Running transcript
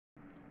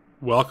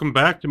Welcome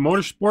back to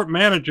Motorsport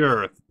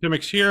Manager.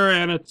 Timmix here,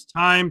 and it's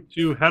time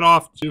to head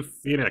off to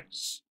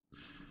Phoenix.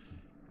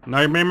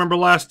 Now, you may remember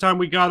last time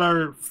we got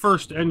our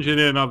first engine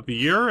in of the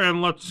year,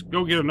 and let's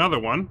go get another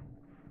one.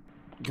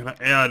 I'm going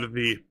to add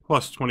the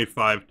plus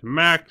 25 to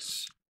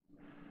max.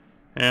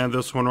 And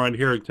this one right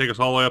here will take us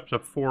all the way up to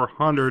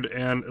 400,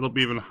 and it'll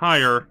be even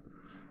higher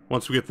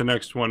once we get the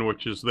next one,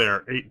 which is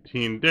there.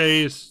 18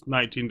 days,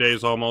 19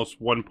 days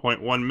almost,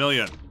 1.1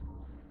 million.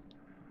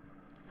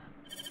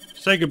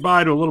 Say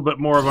goodbye to a little bit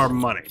more of our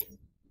money.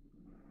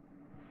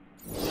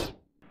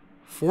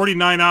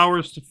 49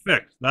 hours to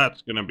fix.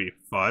 That's going to be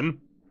fun.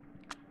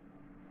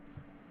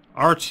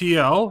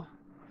 RTL,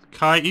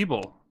 Kai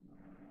Ebel.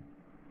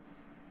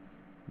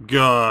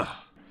 Gah.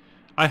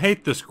 I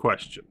hate this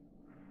question.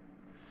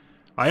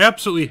 I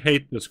absolutely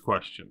hate this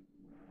question.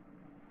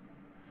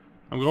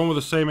 I'm going with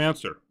the same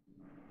answer.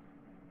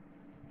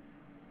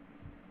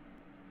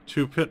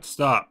 2 pit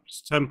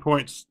stops,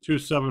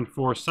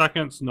 10.274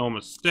 seconds, no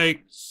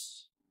mistakes.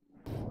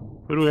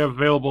 Who do we have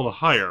available to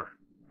hire?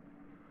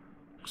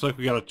 Looks like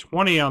we got a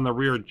 20 on the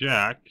rear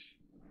jack.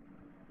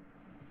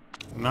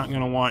 I'm not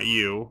going to want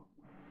you.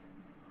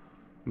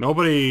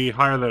 Nobody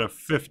higher than a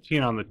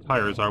 15 on the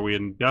tires. Are we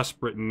in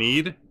desperate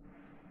need?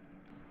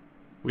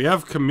 We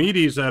have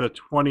committees at a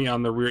 20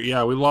 on the rear.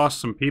 Yeah, we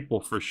lost some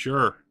people for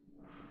sure.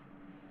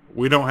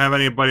 We don't have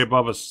anybody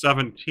above a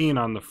 17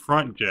 on the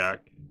front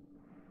jack.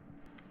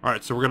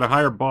 Alright, so we're going to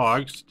hire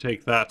Boggs to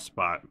take that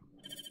spot.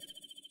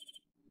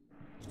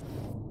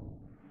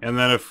 And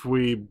then if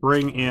we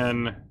bring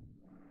in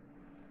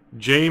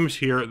James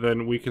here,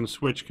 then we can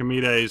switch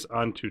committees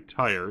onto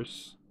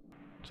tires.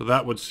 So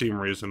that would seem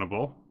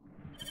reasonable.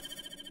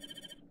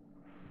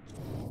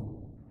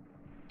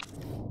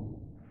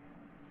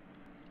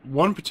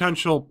 One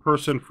potential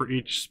person for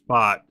each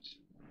spot,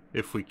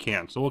 if we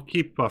can. So we'll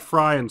keep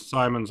Fry and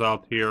Simons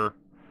out here.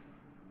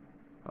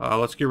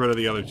 Let's get rid of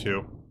the other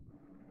two.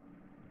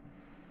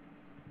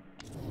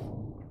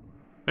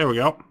 There we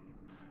go.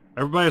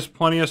 Everybody has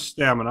plenty of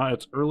stamina.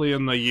 It's early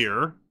in the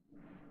year.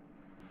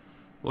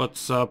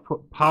 Let's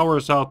put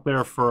Powers out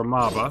there for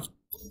Amaba.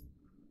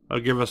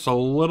 That'll give us a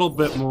little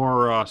bit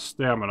more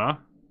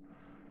stamina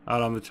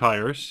out on the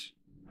tires.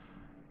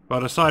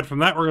 But aside from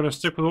that, we're going to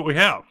stick with what we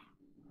have.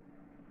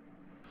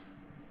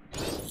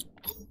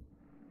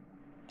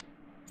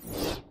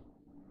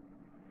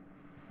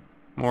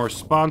 More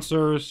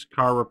sponsors.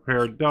 Car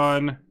repair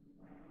done.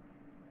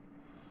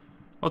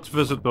 Let's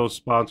visit those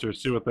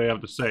sponsors, see what they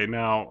have to say.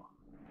 Now,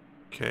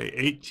 okay,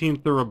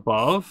 18th or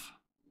above.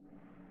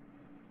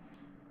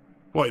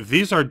 Boy,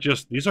 these are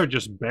just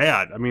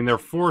bad. I mean, they're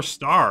 4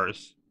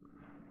 stars,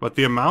 but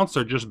the amounts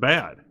are just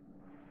bad.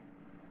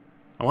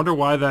 I wonder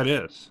why that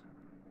is.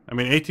 I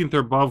mean, 18th or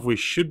above we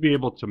should be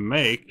able to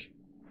make.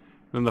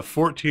 Then the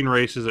 14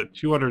 races at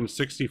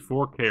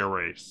 264K a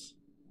race.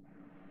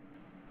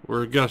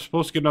 We're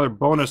supposed to get another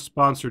bonus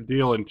sponsor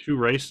deal in 2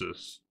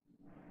 races.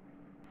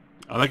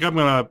 I think I'm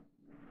going to...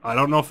 I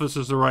don't know if this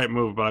is the right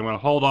move, but I'm going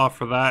to hold off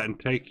for that and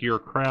take your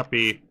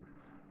crappy,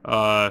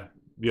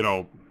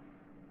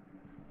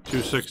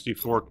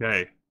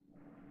 264K.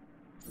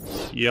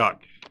 Yuck.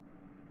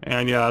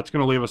 And yeah, that's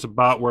going to leave us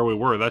about where we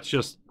were.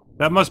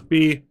 That must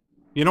be,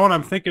 you know what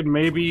I'm thinking?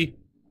 Maybe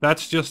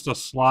that's just a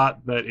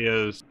slot that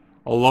is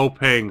a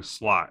low-paying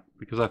slot,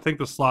 because I think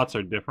the slots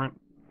are different.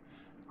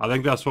 I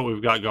think that's what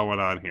we've got going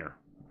on here.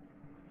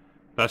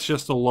 That's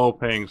just a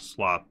low-paying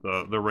slot,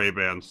 the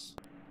Ray-Bans.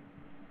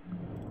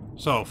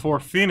 So, for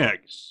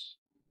Phoenix,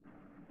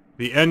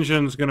 the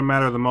engine's going to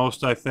matter the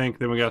most, I think.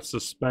 Then we got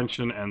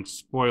suspension and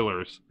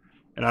spoilers.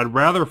 And I'd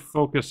rather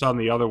focus on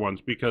the other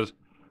ones, because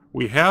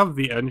we have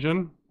the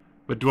engine,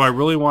 but do I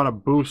really want to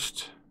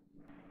boost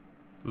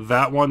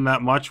that one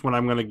that much when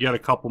I'm going to get a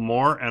couple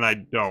more? And I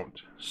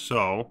don't.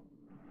 So,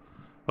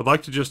 I'd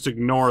like to just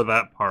ignore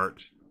that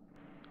part.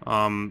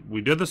 We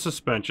did the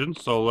suspension,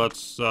 so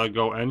let's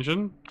go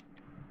engine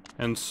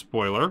and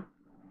spoiler.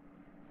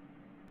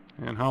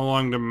 And how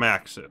long to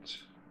max it?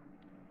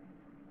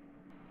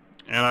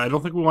 And I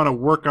don't think we want to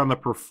work on the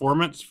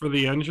performance for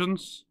the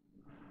engines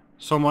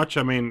so much.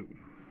 I mean,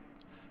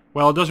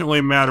 well, it doesn't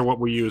really matter what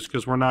we use,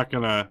 because we're not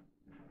going to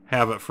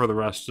have it for the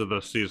rest of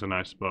the season,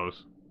 I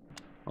suppose.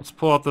 Let's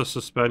pull out the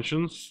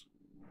suspensions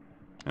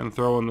and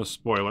throw in the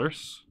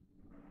spoilers.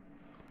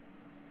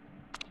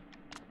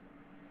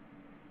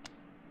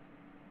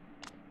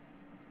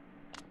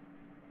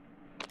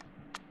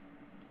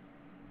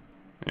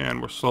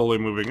 And we're slowly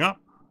moving up.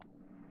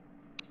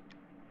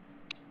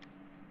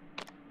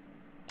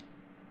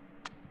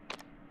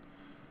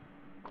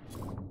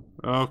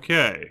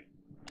 Okay.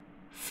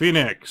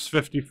 Phoenix,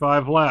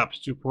 55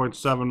 laps,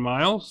 2.7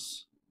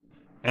 miles.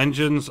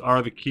 Engines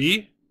are the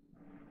key.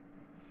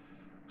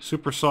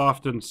 Super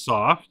soft and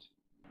soft.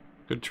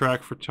 Good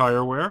track for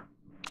tire wear.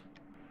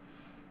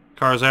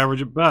 Car's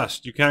average at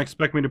best. You can't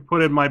expect me to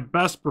put in my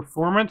best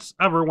performance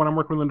ever when I'm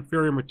working with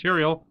inferior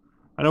material.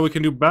 I know we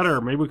can do better.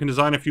 Maybe we can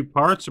design a few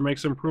parts or make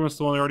some improvements to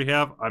the one we already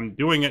have. I'm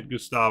doing it,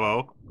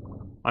 Gustavo.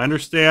 I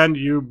understand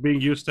you being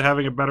used to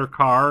having a better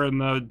car in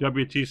the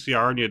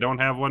WTCR and you don't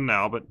have one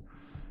now, but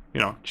you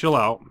know, chill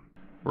out.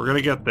 We're going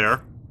to get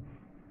there.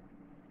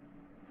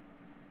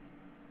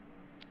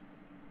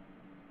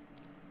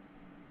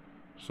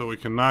 So we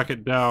can knock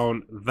it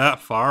down that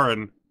far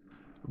and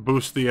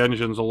boost the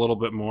engines a little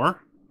bit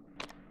more.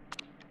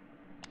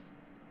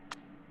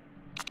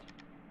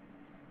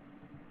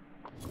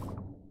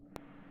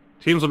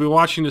 Teams will be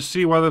watching to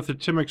see whether the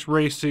Timex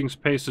Racing's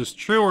pace is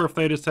true or if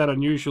they just had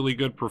unusually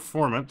good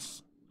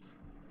performance.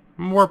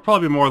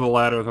 Probably more the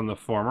latter than the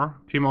former.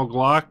 Timo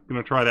Glock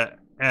going to try to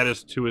add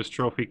us to his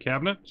trophy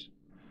cabinet.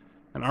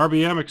 And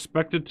RBM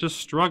expected to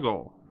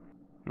struggle.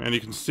 And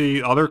you can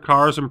see other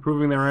cars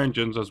improving their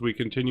engines as we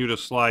continue to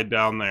slide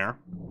down there.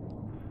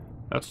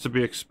 That's to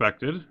be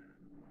expected.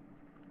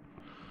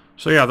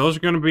 So yeah, those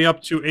are going to be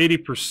up to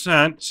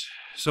 80%.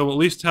 So we'll at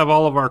least have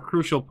all of our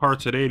crucial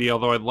parts at 80,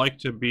 although I'd like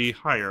to be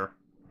higher.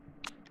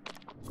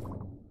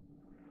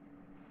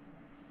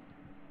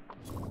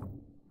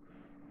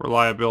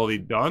 Reliability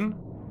done.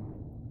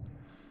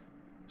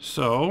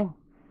 So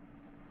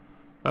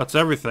that's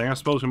everything. I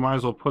suppose we might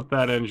as well put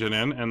that engine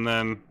in and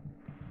then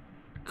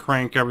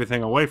crank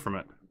everything away from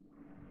it.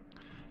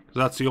 Because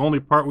that's the only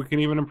part we can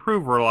even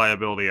improve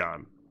reliability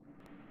on.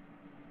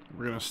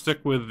 We're going to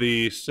stick with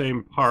the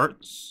same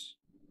parts.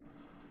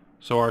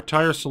 So our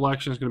tire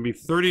selection is going to be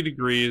 30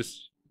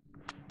 degrees.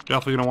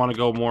 Definitely going to want to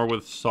go more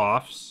with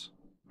softs.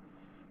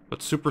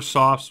 But super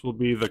softs will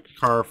be the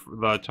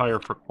tire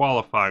for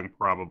qualifying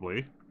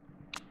probably.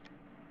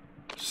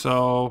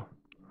 So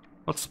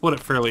let's split it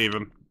fairly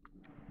even.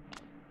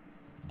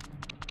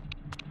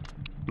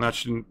 And that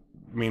should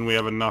mean we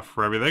have enough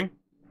for everything.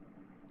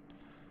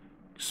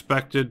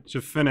 Expected to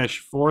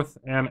finish 4th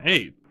and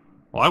 8th.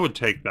 Well, I would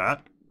take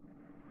that.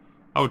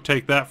 I would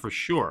take that for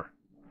sure.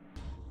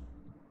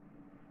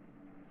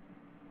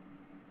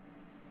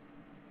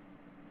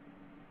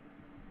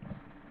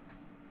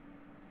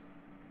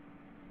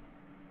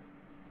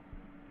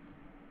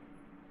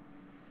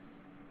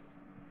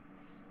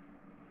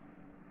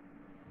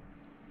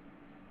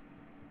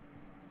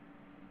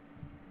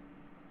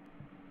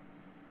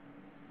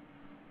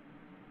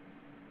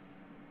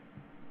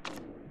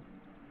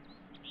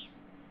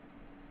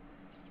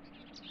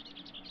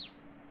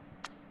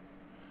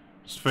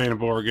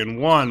 Svaneborg in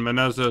 1,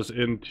 Menezes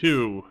in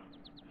 2.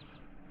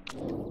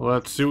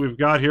 Let's see what we've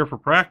got here for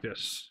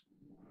practice.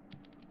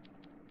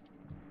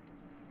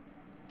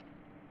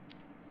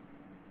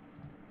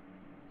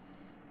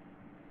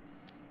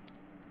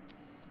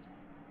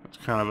 That's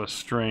kind of a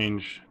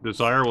strange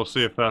desire. We'll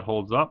see if that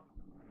holds up.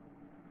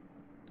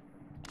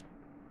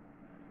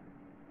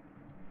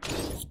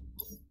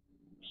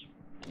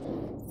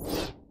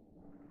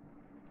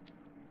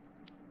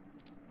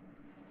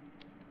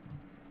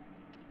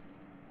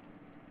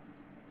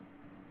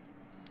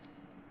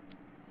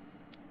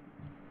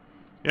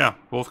 Yeah,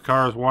 both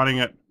cars wanting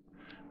it,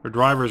 or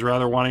drivers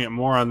rather, wanting it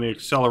more on the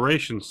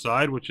acceleration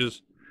side, which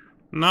is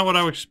not what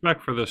I would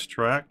expect for this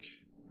track.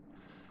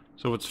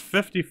 So it's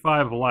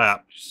 55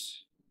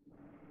 laps.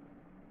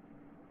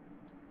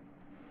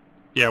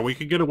 Yeah, we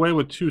could get away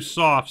with 2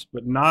 softs,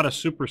 but not a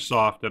super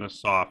soft and a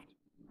soft.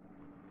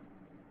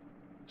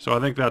 So I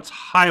think that's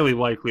highly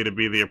likely to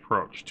be the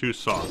approach, 2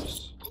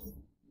 softs.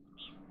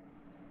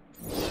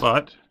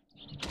 But,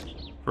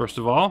 first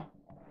of all,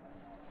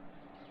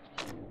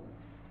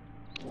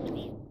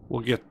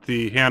 we'll get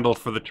the handle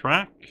for the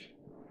track.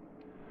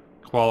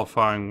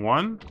 Qualifying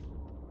 1.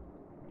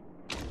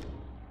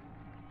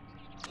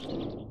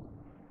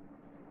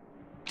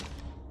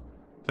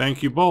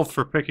 Thank you both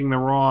for picking the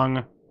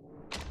wrong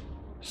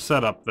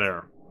setup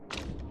there. So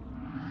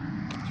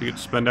you get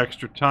to spend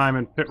extra time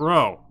in pit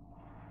row.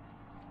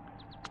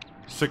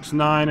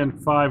 6-9 and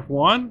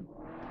 5-1.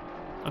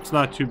 That's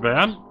not too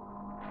bad.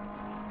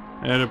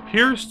 And it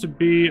appears to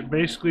be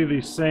basically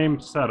the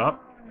same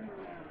setup.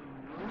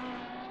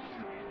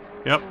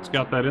 Yep, it's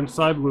got that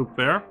inside loop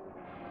there.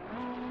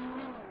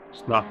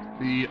 It's not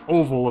the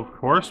oval, of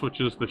course,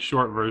 which is the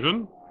short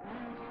version.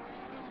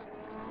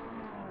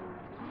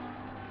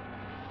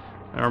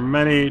 There are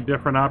many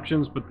different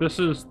options, but this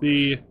is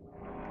the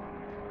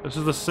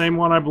same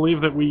one I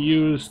believe that we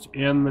used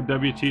in the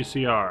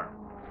WTCR.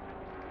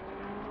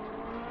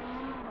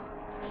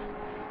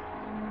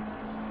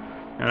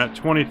 And at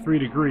 23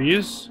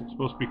 degrees, it's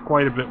supposed to be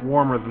quite a bit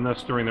warmer than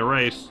this during the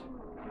race.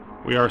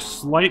 We are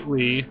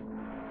slightly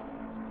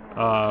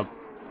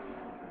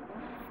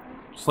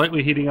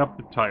heating up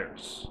the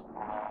tires.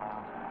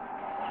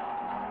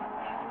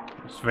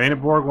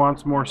 Svaneborg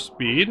wants more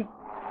speed,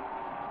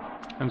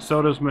 and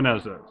so does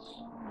Menezes.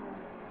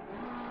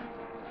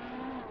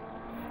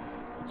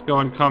 Let's go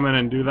and come in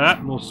and do that,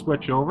 and we'll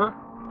switch over.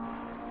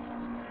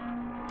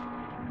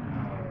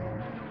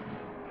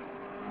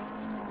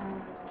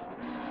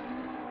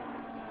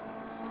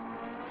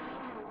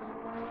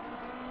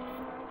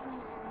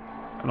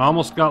 And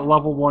almost got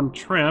level 1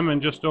 trim in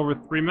just over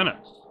 3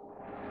 minutes.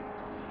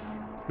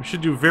 We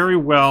should do very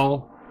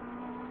well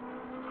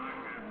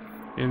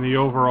in the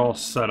overall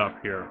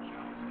setup here.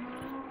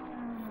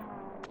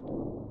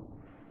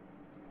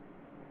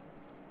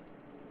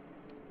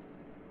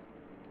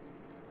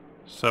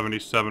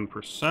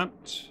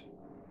 77%.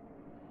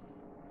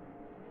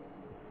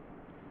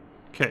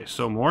 Okay,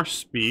 so more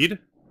speed.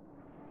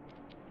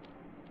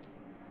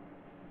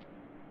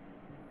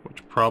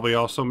 Which probably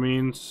also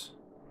means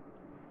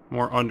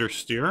more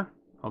understeer,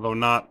 although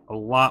not a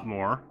lot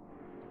more.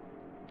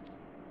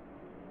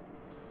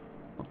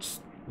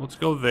 Let's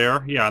go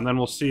there. Yeah, and then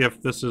we'll see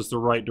if this is the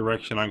right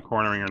direction on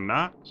cornering or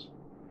not.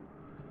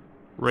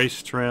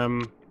 Race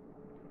trim,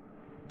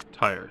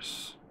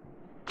 tires.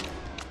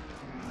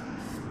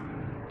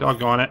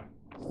 Doggone it.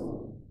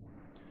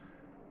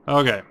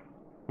 Okay,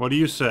 what do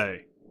you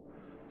say?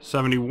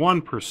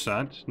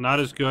 71%, not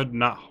as good,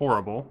 not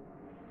horrible.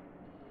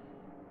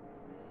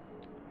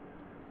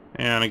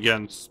 And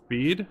again,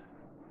 speed.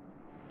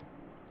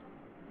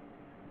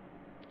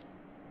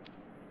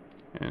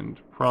 And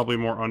probably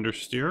more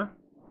understeer.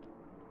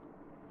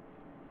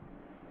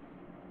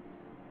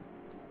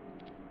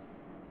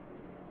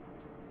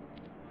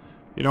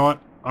 You know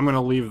what? I'm going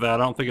to leave that.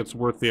 I don't think it's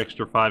worth the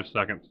extra 5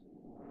 seconds.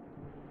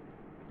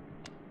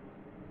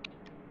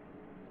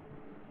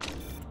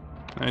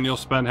 And you'll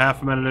spend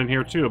half a minute in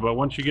here too, but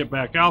once you get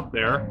back out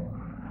there,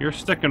 you're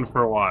sticking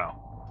for a while.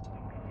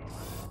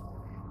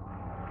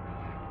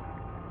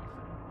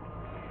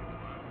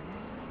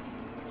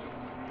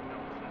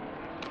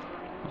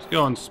 Let's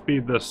go and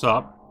speed this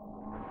up.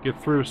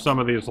 Get through some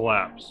of these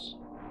laps.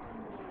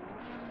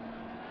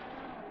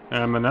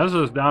 And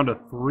Menezes is down to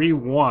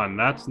 3-1.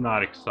 That's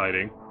not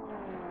exciting.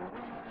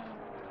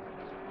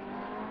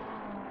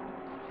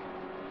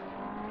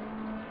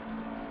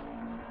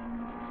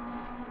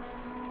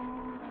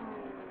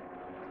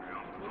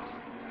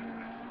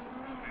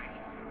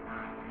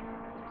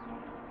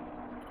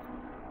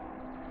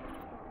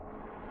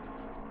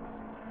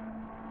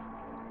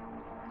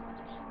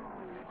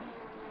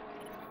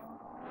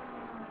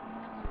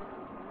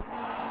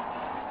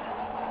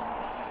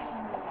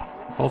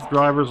 Both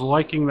drivers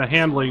liking the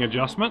handling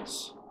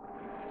adjustmts.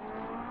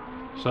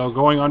 So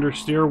going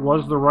understeer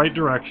was the right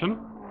direction.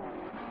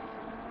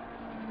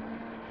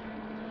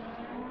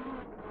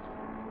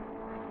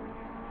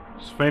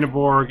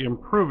 Svaneborg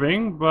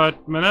improving,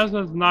 but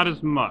Menezes not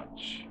as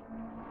much.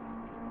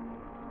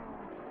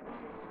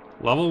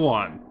 Level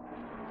 1.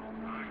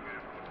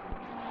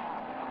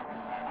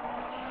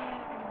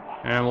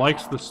 And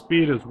likes the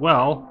speed as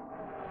well.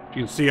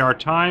 You can see our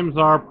times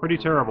are pretty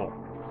terrible.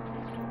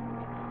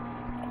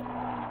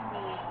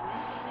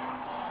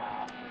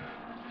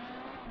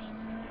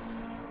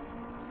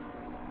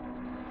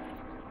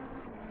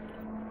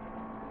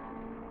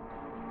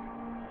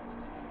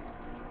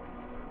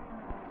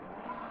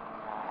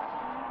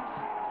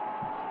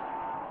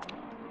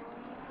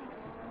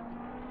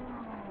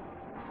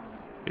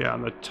 Yeah,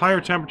 and the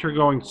tire temperature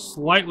going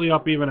slightly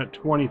up even at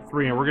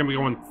 23, and we're going to be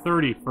going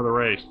 30 for the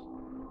race.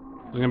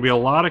 There's going to be a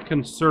lot of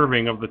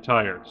conserving of the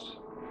tires.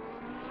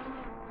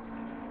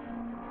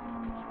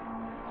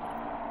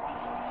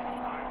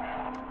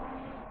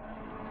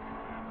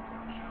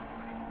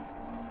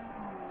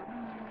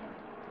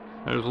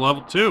 There's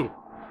level 2.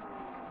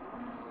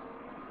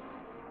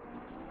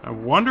 I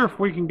wonder if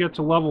we can get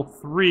to level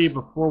 3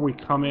 before we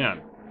come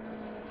in.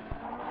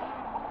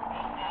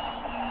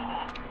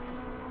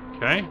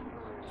 Okay.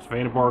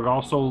 Svaneborg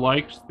also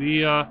likes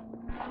the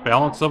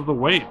balance of the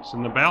weights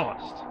and the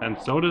ballast. And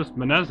so does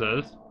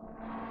Menezes.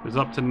 Is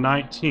up to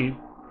 19th.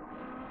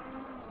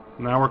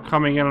 Now we're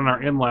coming in on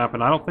our in-lap,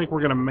 and I don't think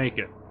we're going to make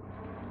it.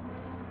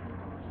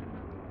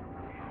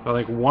 So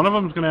I think one of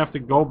them is going to have to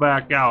go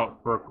back out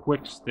for a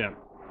quick stint.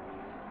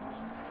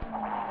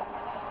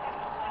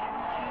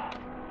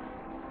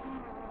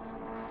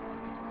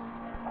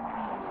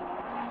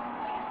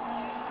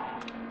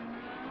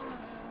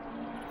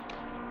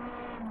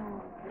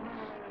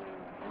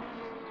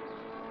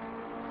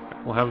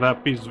 We'll have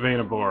that be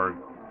Svaneborg.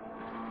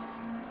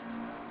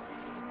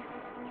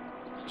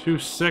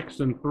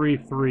 2-6 and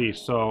 3-3,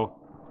 so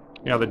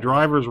yeah, the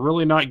driver's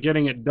really not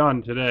getting it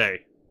done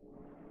today.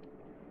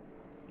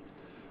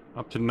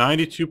 Up to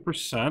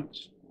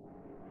 92%.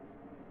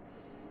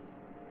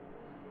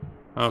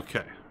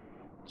 Okay,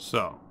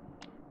 so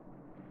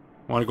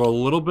want to go a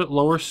little bit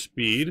lower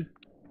speed.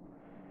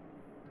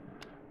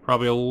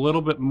 Probably a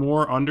little bit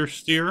more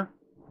understeer.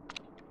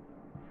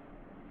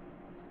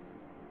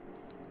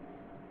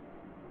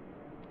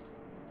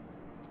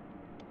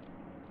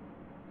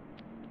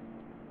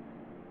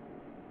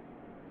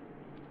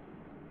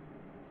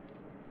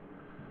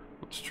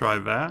 Let's try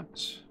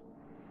that.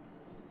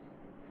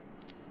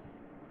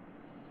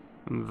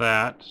 And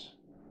that.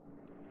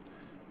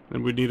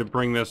 Then we need to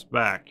bring this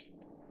back.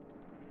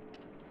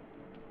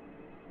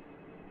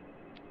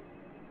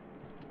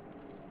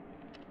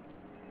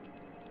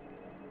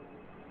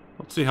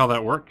 Let's see how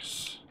that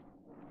works.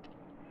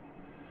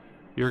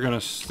 You're going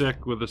to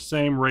stick with the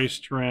same race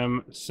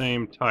trim,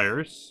 same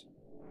tires.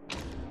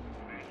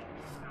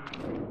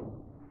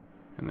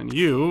 And then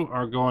you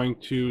are going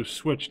to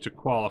switch to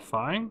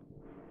qualifying.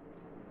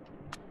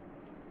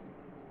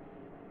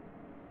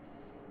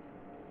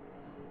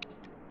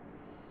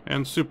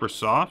 And super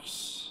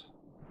softs.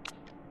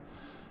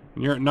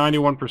 And you're at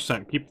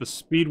 91%. Keep the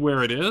speed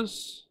where it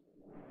is.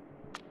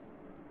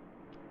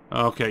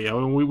 Okay, yeah,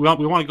 we want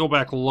to go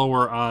back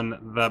lower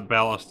on that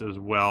ballast as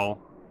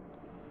well.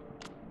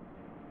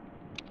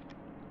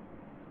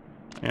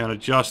 And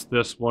adjust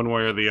this one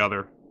way or the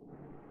other.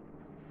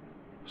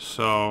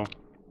 So...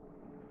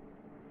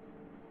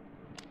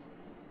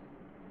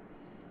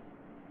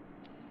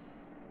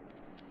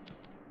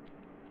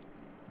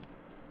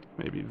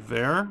 maybe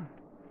there.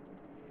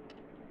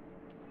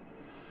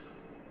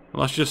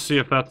 Let's just see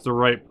if that's the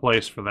right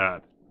place for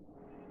that.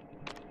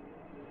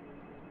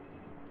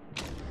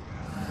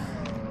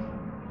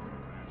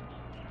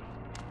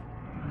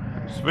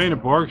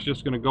 Swedenborg's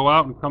just going to go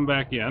out and come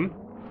back in.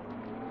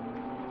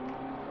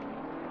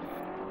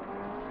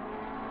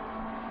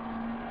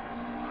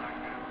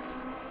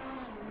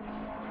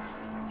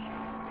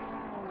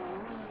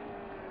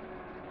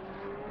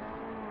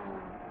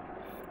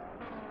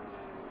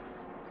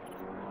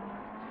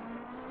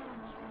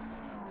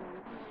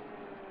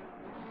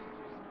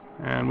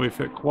 And we've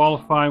hit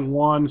qualifying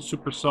 1,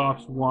 super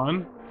softs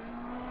 1.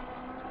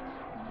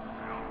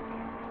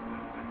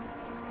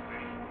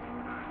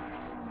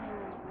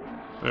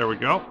 There we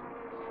go.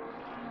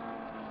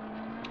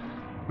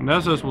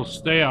 Menezes will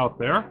stay out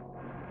there.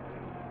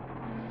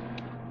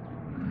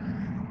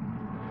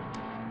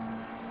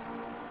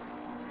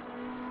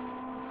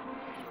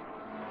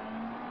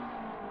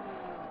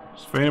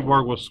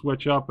 Swedenborg will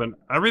switch up, and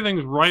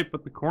everything's right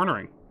but the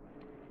cornering.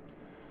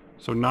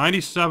 So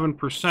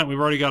 97%, we've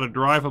already got a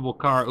drivable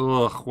car.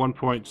 Ugh,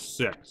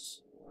 1.6.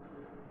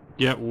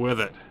 Get with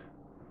it.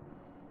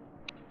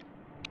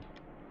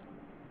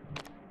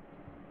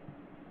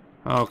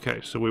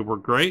 Okay, so we were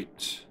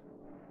great.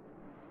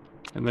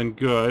 And then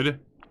good.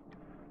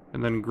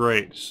 And then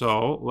great.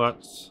 So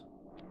let's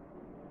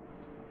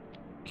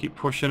keep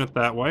pushing it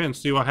that way and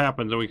see what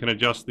happens, and we can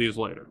adjust these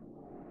later.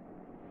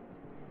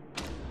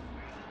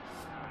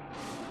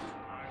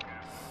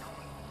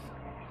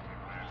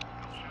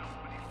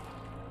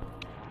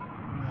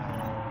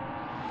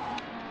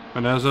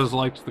 Menezes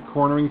likes the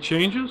cornering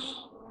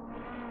changes.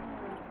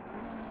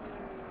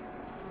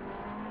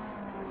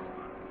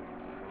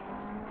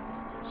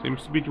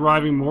 Seems to be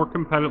driving more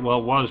competitive.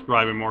 Well, was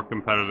driving more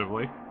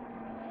competitively.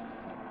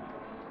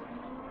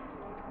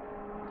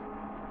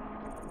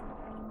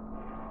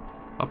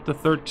 Up to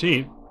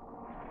 13th.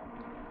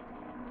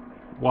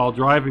 While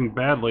driving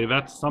badly,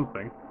 that's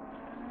something.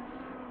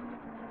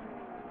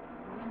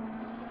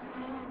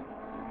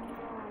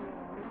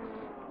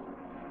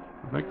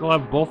 I think I'll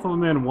have both of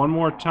them in one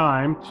more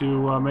time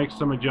to make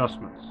some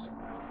adjustments.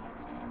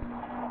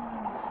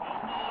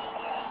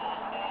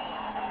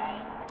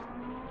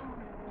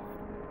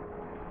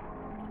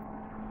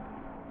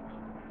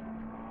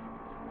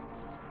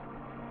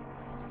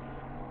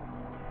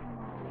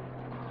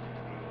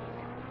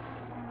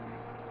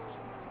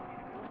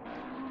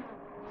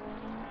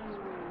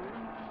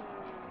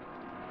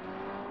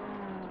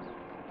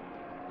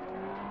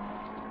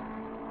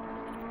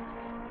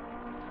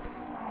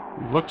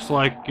 Looks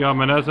like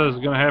Menezes is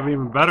going to have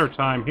even better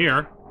time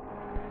here.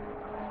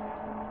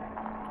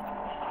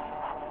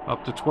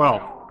 Up to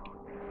 12.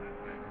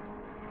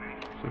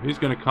 So he's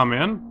going to come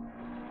in.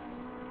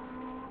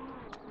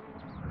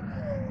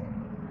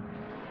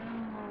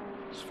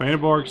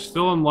 Swedenborg's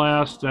still in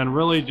last and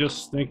really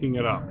just stinking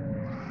it up.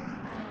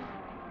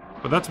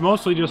 But that's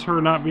mostly just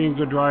her not being a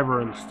good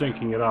driver and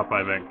stinking it up,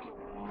 I think.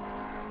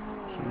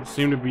 Shouldn't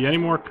seem to be any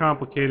more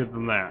complicated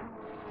than that.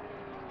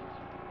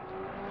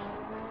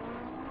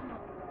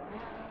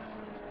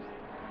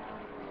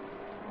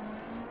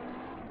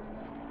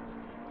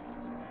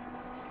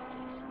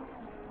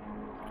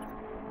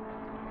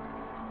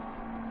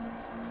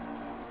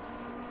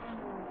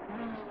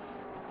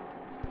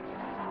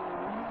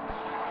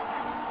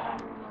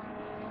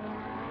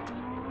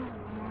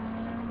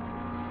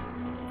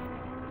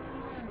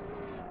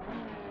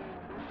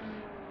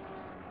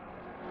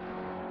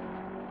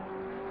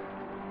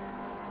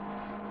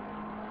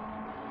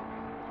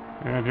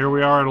 And here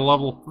we are at a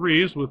level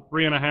 3s with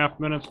 3.5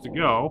 minutes to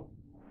go.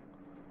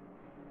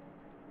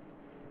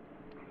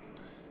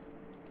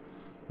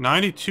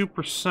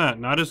 92%,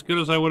 not as good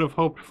as I would have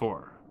hoped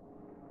for.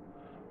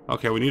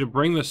 Okay, we need to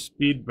bring the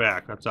speed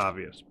back, that's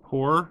obvious.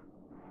 Poor.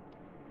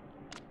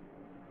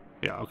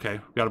 Yeah, okay,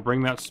 we've got to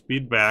bring that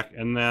speed back,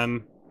 and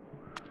then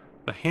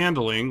the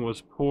handling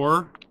was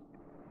poor.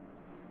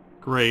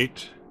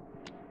 Great.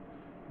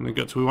 And then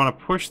good, so we want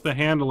to push the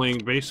handling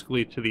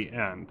basically to the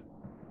end.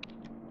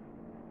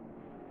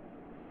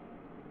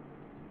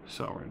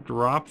 So we're going to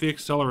drop the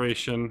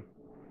acceleration.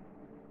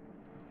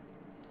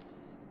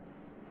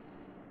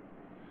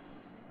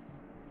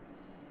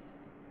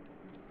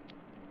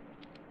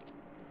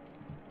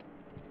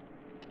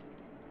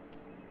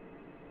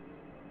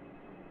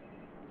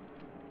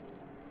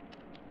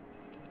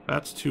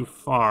 That's too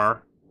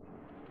far.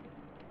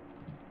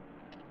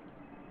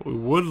 We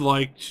would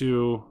like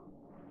to...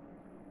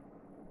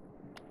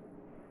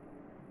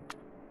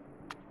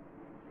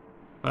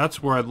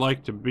 That's where I'd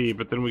like to be,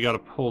 but then we got to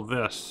pull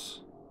this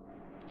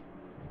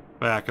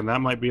back, and that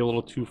might be a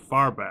little too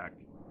far back.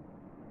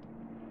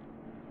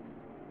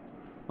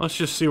 Let's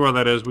just see where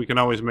that is. We can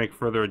always make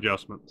further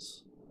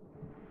adjustments.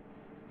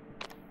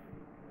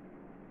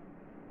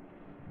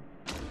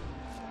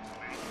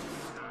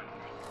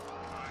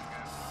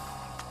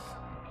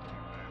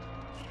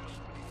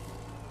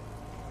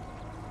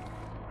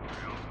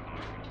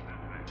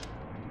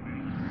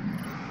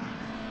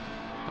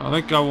 I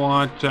think I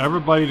want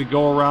everybody to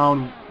go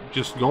around,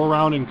 just go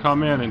around and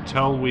come in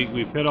until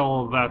we've hit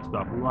all of that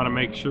stuff. We want to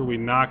make sure we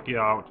knock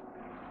out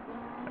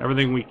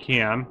everything we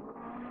can.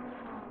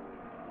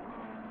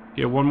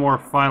 Get one more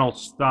final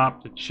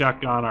stop to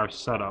check on our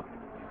setup.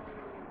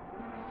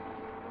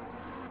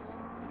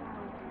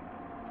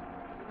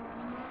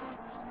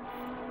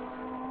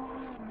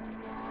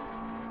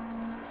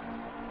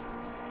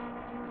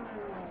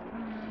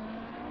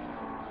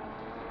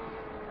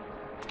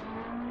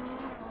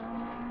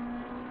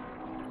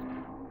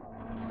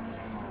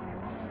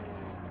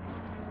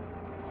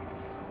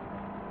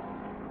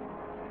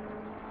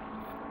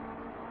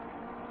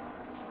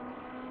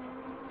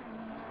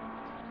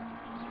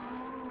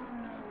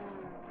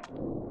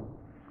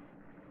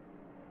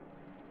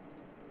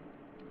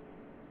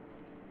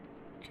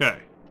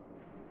 Okay.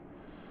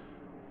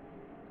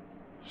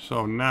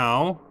 So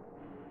now,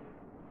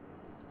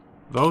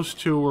 those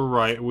two were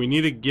right. We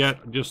need to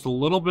get just a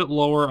little bit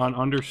lower on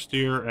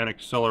understeer and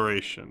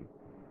acceleration.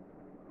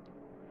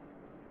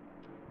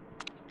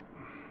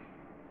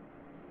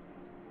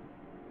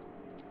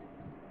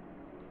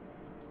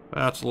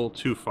 That's a little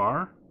too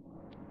far.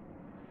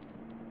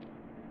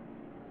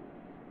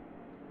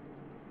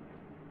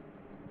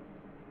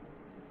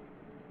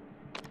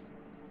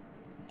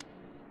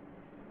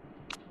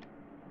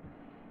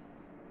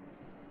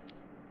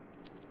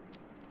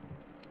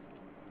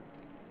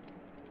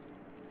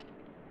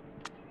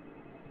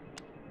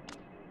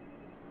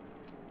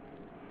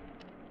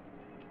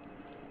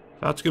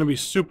 That's going to be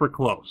super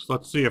close.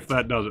 Let's see if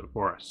that does it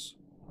for us.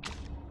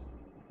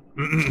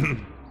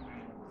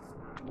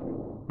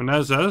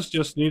 Menezes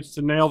just needs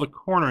to nail the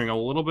cornering a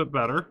little bit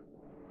better.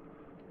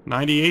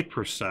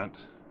 98%.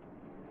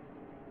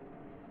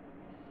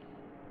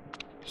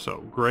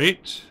 So,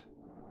 great.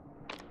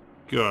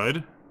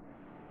 Good.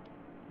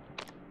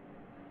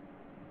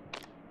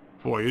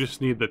 Boy, you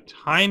just need the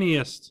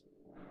tiniest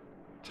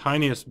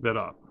bit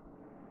up.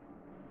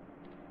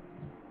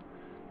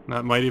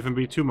 That might even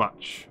be too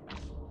much.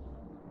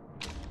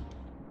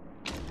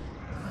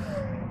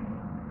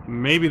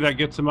 Maybe that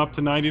gets him up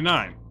to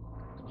 99.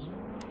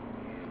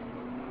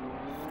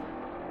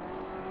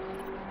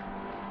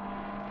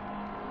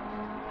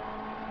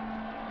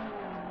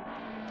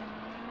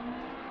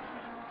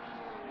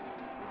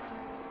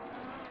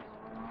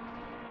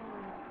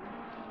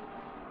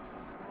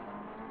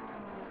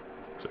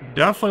 So it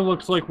definitely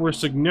looks like we're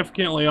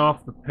significantly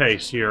off the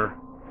pace here.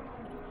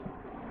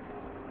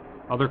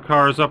 Other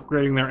cars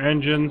upgrading their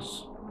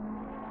engines.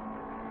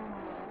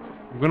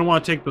 I'm going to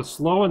want to take the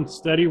slow and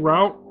steady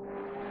route.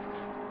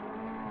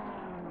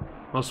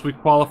 Unless we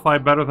qualify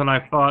better than I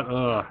thought.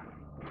 A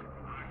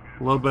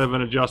little bit of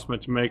an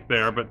adjustment to make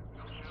there, but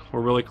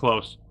we're really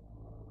close.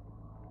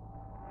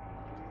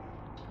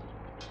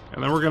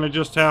 And then we're going to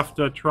just have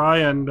to try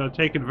and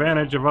take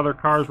advantage of other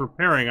cars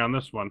repairing on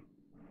this one.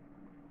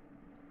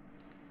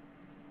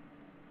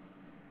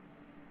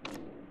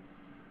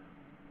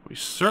 We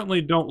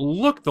certainly don't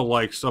look the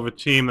likes of a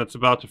team that's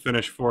about to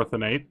finish 4th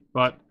and 8th,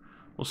 but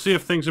we'll see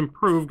if things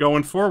improve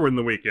going forward in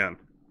the weekend.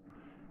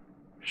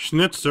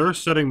 Schnitzer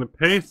setting the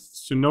pace,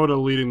 Tsunoda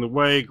leading the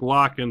way,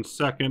 Glock in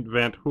 2nd,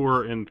 Van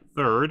Hoor in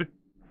 3rd.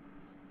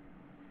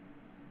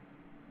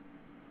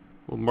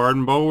 Will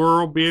Martin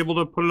Bower be able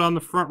to put it on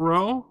the front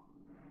row?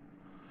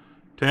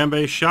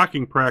 Tambay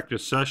shocking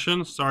practice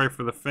session. Sorry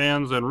for the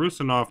fans and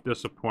Rusinov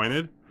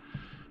disappointed.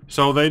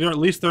 So they don't, at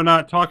least they're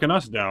not talking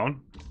us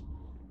down.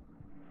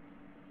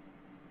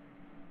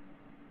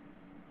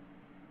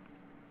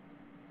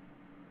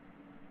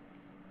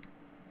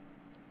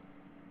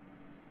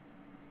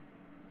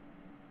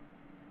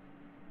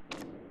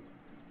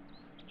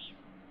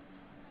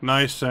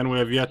 Nice, and we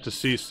have yet to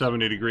see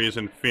 70 degrees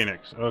in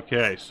Phoenix.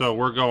 Okay, so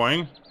we're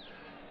going,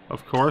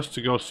 of course,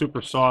 to go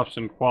super softs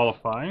in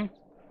qualifying.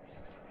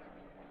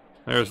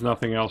 There's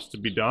nothing else to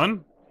be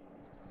done.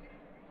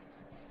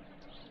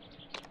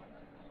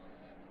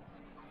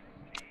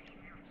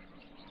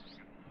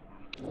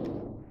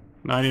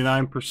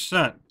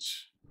 %.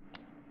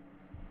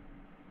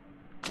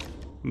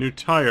 New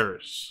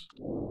tires.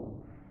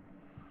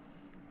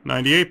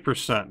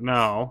 98%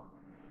 now.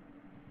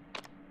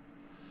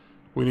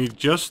 We need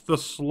just the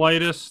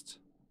slightest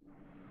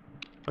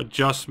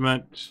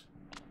adjustment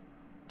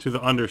to the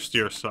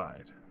understeer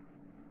side.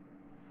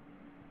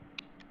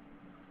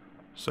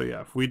 So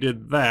yeah, if we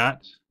did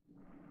that,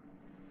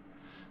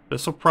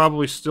 this will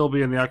probably still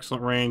be in the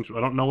excellent range. I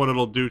don't know what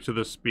it'll do to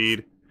the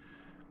speed.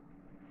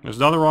 There's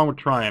nothing wrong with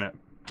trying it.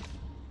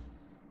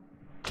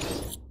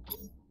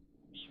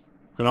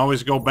 We can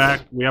always go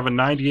back. We have a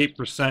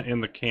 98% in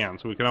the can,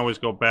 so we can always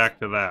go back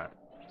to that.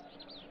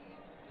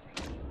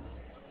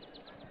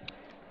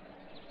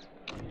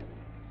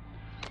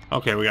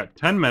 Okay, we got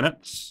 10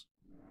 minutes.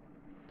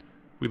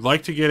 We'd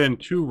like to get in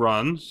 2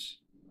 runs.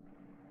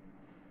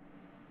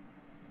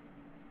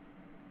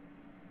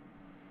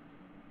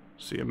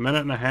 See, a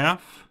minute and a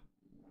half.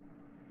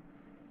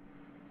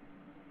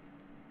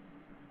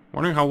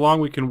 Wondering how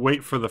long we can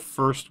wait for the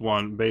first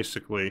one,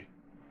 basically.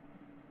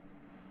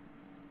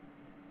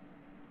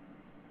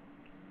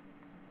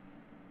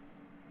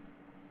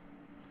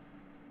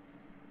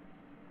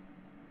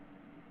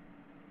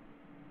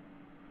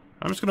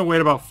 I'm just going to wait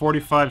about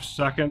 45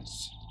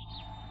 seconds.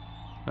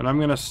 And I'm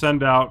going to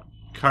send out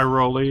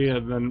Cairoli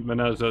and then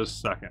Menezes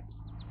second.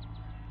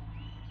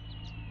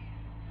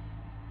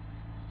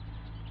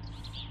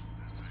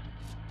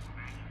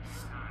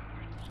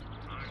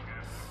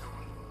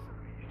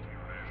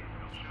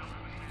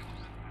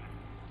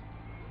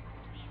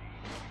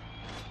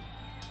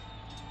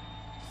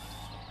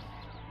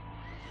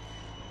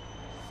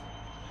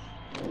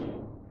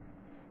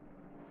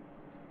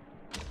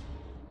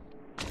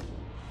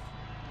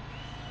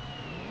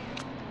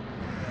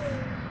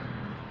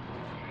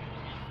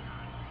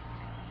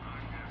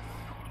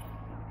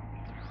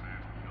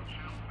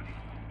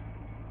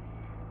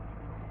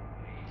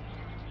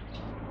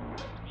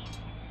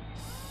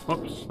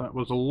 Oops, that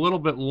was a little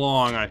bit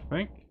long, I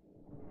think.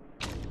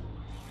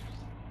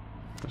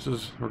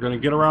 We're going to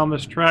get around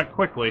this track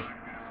quickly.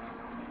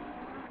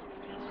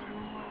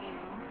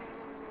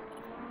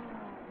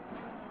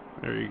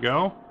 There you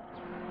go.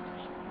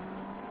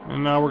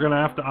 And now we're going to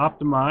have to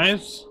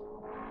optimize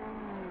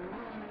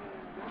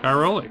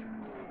Cairoli.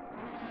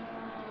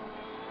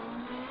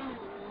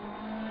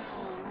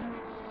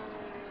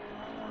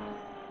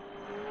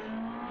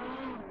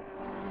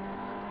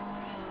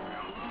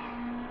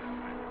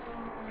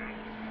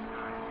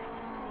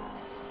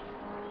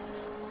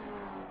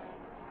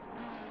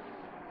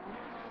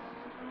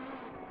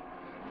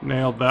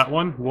 Nailed that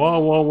one. Whoa,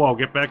 whoa, whoa.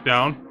 Get back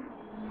down.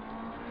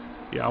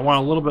 Yeah, I want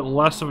a little bit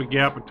less of a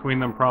gap between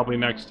them probably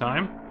next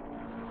time.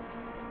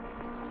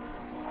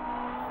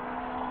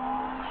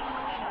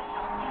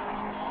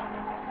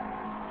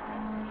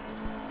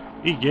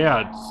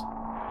 Egads.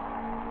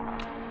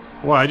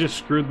 Boy, I just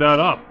screwed that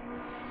up.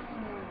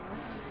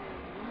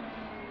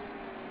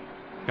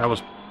 I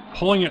was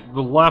pulling it to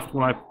the left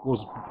when I was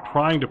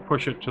trying to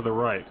push it to the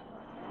right.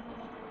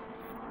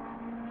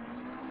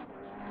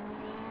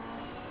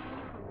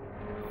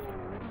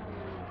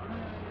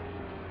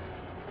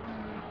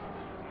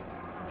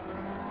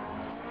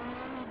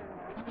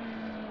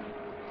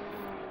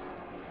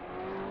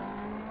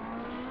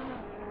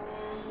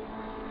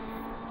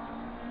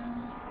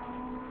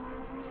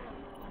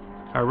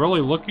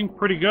 Really looking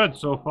pretty good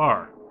so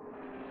far.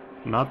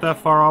 Not that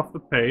far off the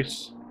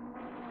pace.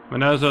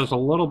 Menezes a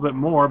little bit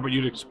more, but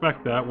you'd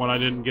expect that when I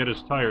didn't get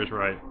his tires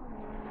right.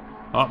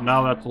 Oh,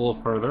 now that's a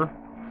little further.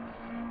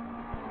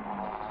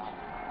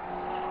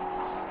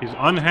 He's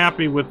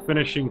unhappy with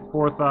finishing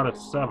 4th out of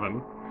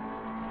 7.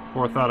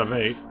 4th out of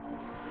 8.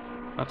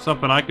 That's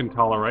something I can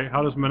tolerate.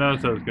 How does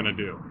Menezes gonna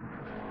do?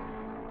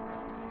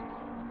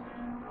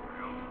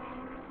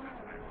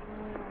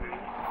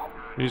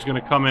 He's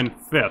going to come in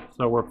 5th,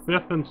 so we're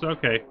 5th and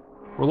okay.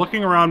 We're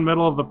looking around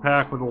middle of the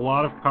pack with a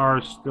lot of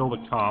cars still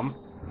to come,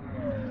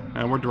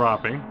 and we're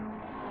dropping.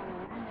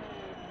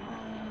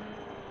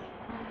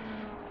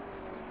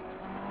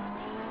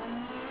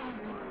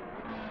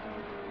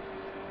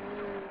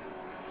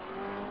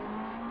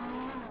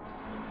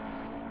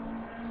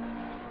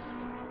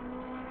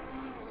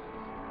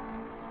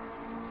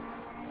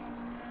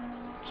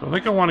 So I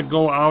think I want to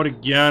go out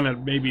again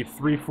at maybe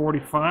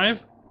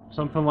 3:45.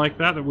 Something like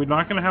that. We're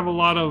not going to have a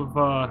lot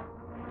of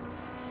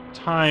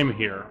time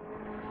here.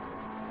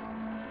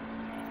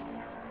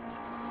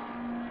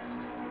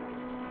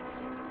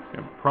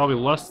 Yeah, probably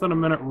less than a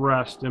minute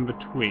rest in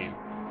between.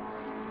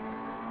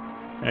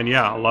 And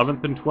yeah,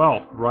 11th and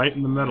 12th, right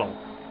in the middle.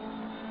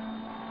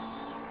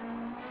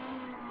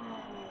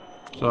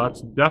 So that's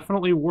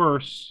definitely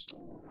worse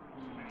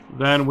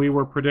than we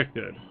were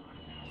predicted.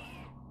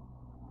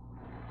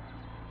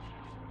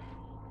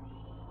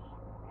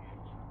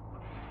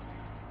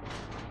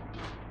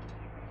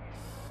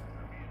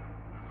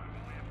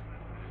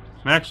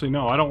 Actually,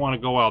 no, I don't want to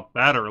go out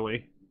that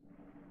early.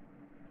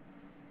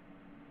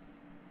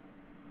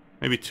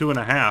 Maybe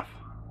 2.5.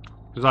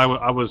 Because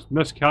I was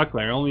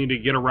miscalculating. I only need to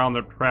get around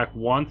the track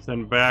once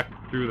and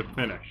back through the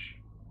finish.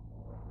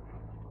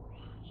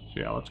 So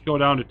yeah, let's go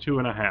down to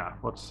 2.5.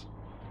 Let's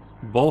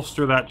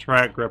bolster that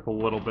track grip a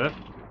little bit.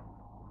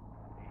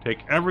 Take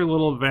every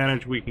little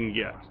advantage we can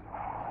get.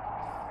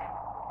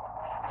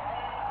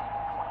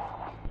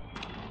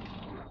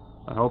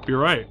 I hope you're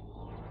right.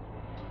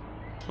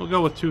 We'll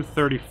go with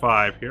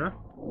 2:35 here.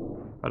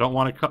 I don't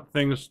want to cut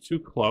things too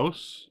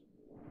close.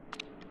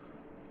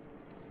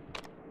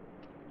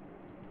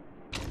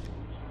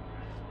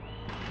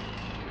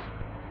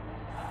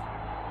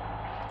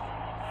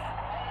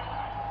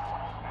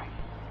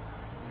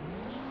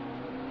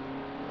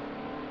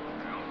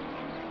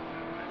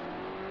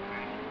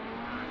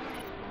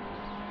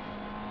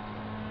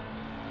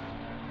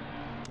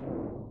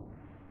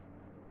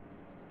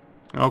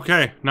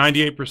 Okay,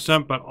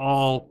 98%, but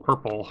all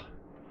purple.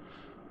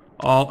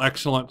 All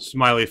excellent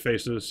smiley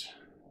faces.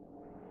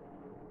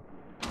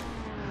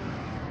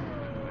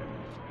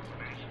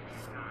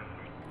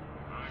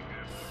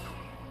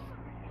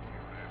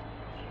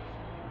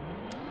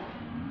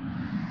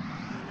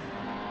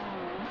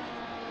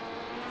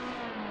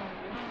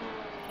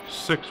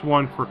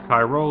 Six-one for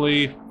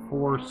Cairoli,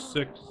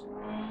 4-6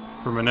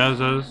 for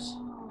Menezes.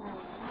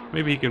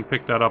 Maybe he can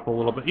pick that up a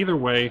little bit. Either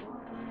way,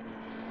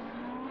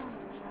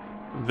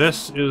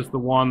 this is the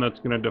one that's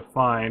going to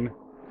define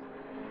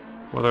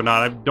whether or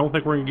not. I don't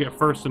think we're going to get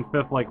first and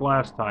fifth like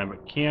last time,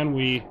 but can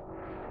we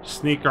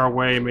sneak our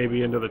way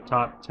maybe into the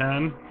top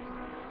 10?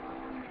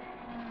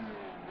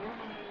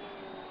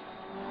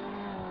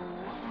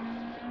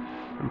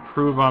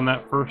 Improve on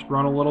that first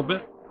run a little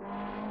bit.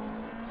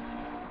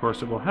 Of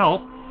course, it will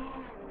help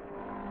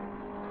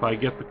if I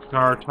get the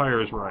car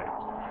tires right.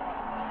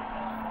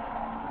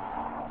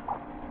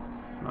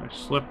 I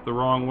slipped the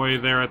wrong way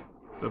there at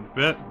the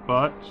bit,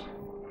 but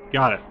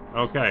got it.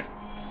 Okay.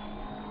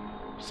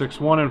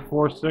 6-1 and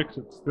 4-6,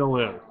 it still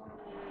is.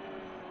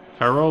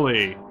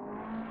 Cairoli.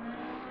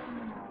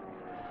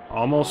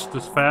 Almost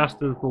as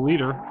fast as the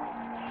leader.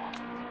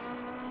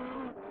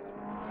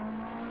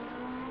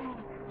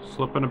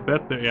 Slipping a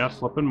bit there. Yeah,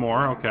 slipping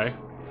more. Okay.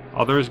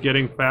 Others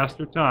getting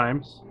faster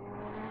times.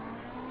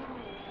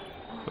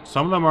 But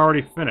some of them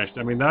already finished.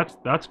 I mean,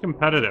 that's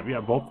competitive. Yeah,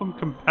 both of them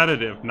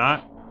competitive.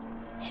 Not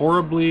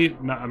horribly,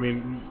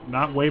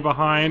 not way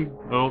behind.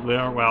 Oh, they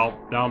are, well,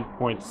 down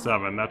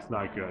 0.7. That's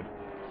not good.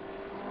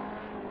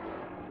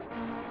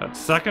 That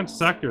second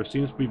sector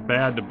seems to be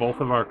bad to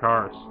both of our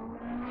cars.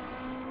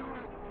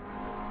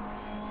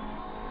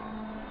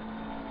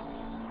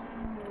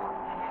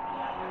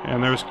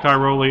 And there's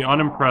Cairoli,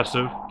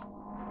 unimpressive.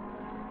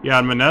 Yeah,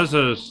 and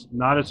Menezes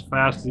not as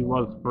fast as he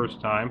was the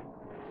first time.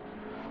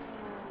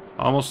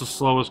 Almost as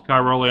slow as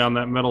Cairoli on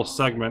that middle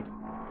segment.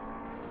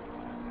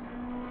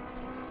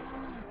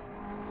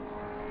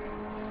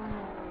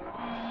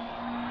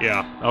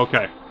 Yeah,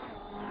 okay.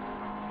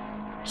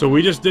 So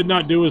we just did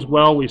not do as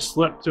well. We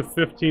slipped to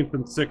 15th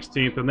and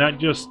 16th, and that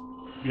just,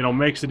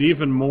 makes it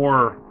even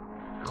more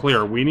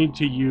clear. We need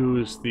to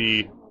use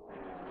the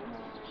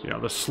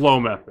slow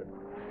method.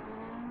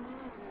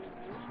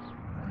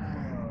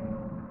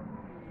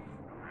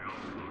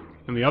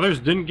 And the others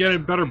didn't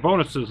get better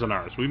bonuses than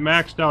ours. We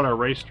maxed out our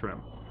race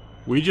trim.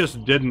 We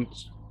just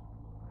didn't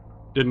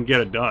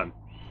get it done.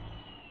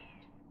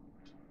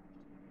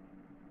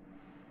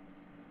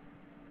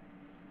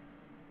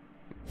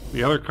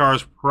 The other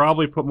cars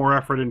probably put more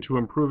effort into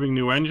improving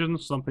new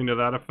engines, something to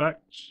that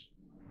effect.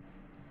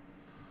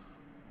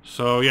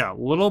 So yeah, a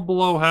little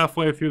below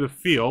halfway through the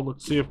field.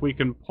 Let's see if we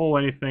can pull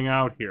anything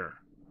out here.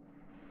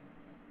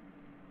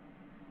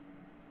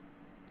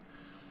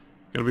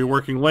 Gonna be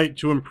working late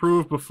to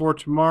improve before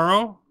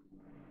tomorrow.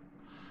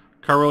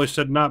 Cairoli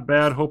said not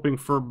bad, hoping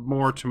for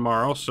more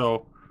tomorrow,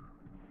 so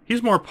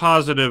he's more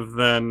positive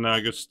than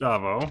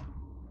Gustavo.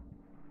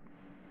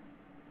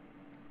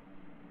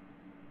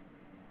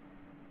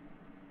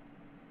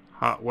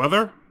 Hot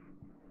weather.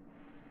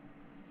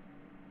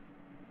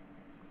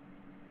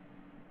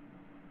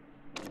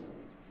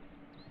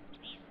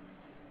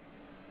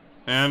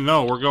 And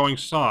no, we're going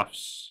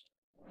softs.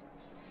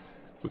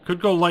 We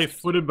could go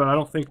light-footed, but I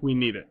don't think we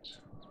need it.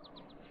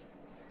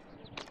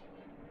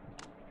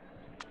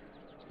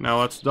 Now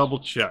let's double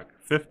check.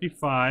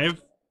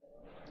 55.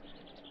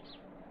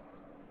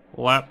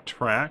 Lap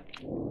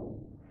track. And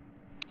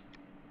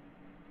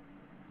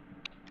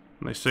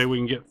they say we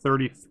can get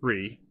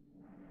 33.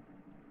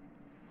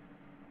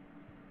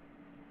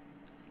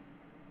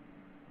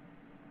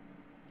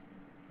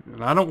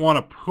 And I don't want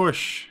to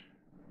push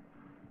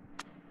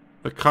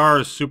the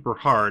cars super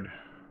hard.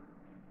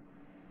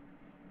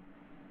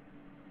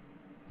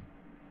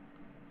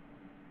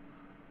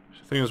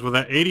 The thing is, with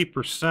that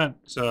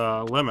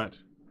 80% limit,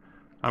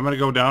 I'm going to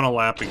go down a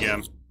lap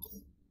again.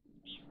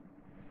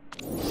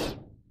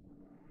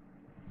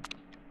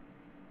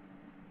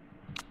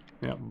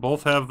 Yeah,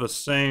 both have the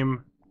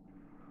same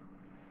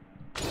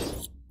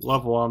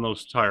level on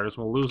those tires.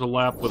 We'll lose a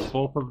lap with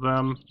both of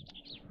them.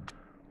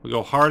 We'll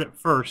go hard at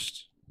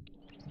first.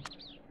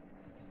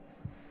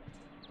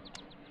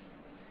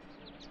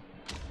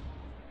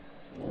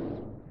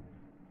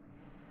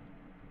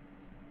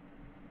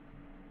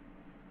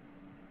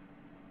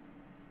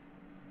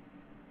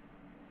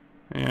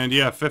 And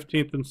yeah,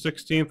 15th and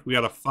 16th, we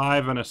got a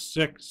 5 and a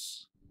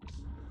 6.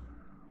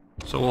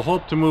 So we'll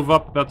hope to move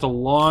up. That's a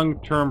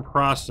long-term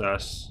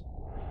process.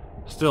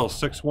 Still,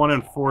 6-1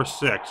 and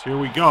 4-6. Here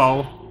we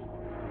go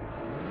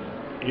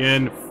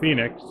in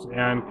Phoenix.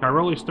 And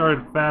Cairoli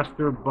started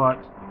faster,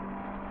 but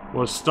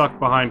was stuck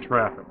behind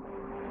traffic.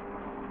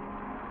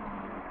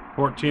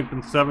 14th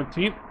and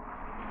 17th.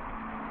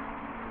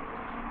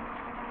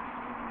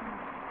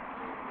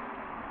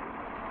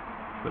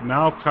 But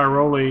now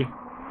Cairoli's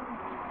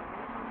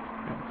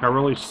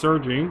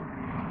surging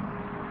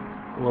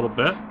a little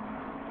bit.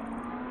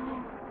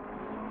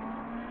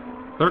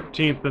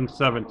 13th and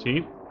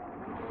 17th.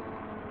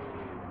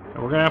 And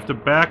we're going to have to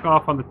back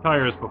off on the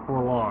tires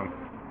before long.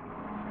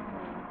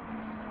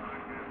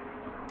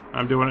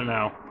 I'm doing it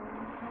now.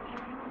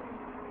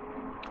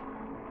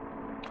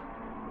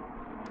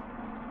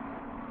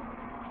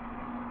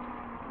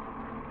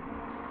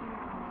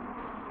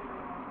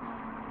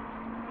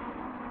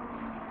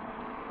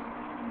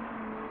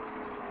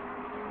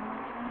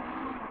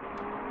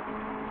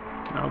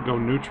 Now go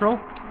neutral.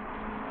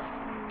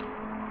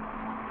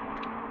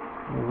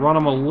 We'll run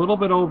them a little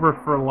bit over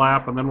for a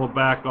lap and then we'll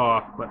back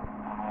off. But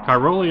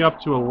Cairoli up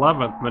to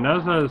 11th.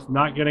 Meneza is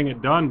not getting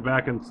it done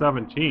back in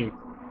 17th.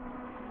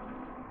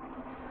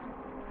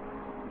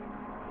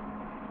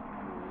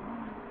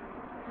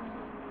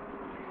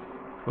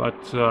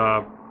 But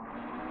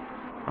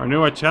our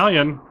new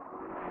Italian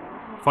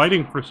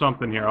fighting for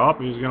something here. Oh,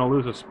 he's going to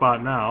lose a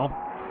spot now.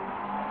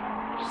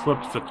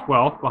 Slips to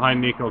 12th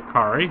behind Nico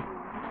Kari.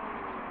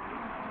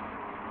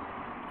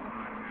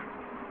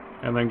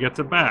 And then gets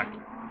it back.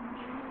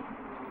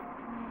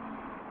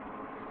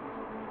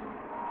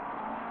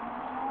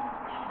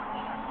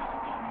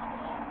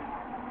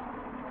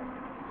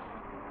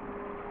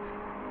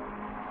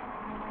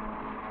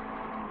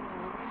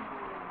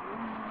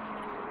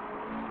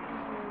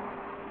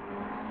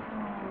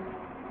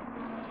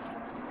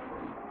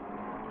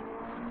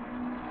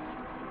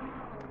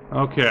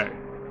 Okay.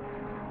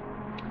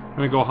 I'm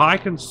going to go high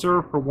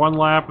conserve for one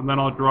lap, and then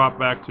I'll drop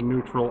back to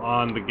neutral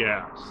on the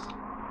gas.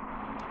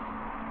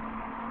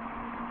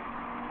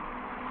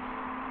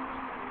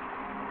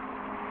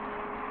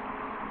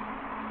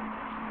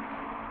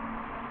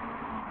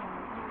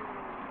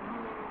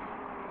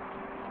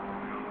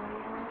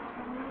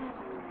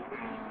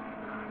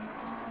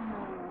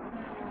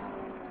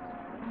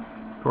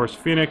 Of course,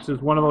 Phoenix is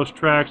one of those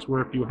tracks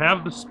where if you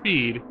have the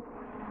speed,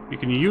 you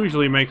can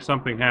usually make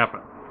something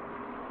happen.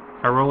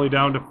 Cairoli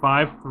down to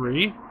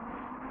 5-3.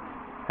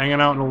 Hanging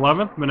out in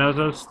 11th.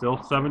 Meneza is still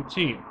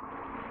 17th.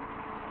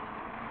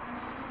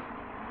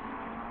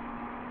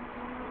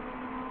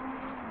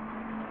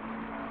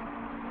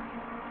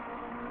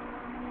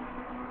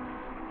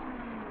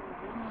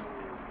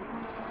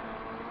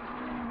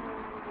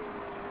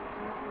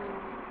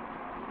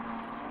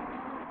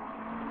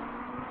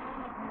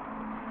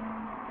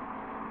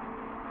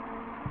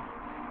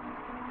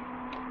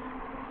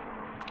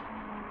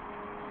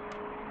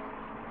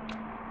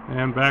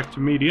 And back to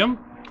medium.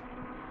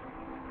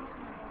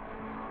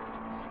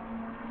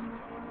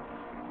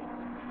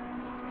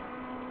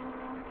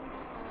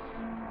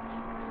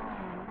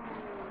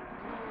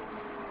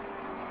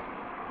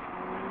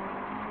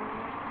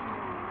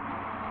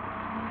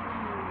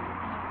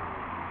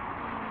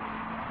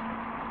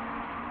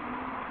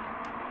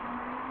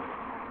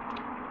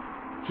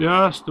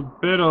 Just a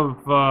bit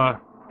of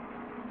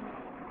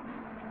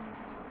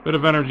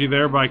energy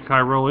there by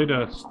Cairoli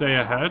to stay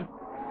ahead.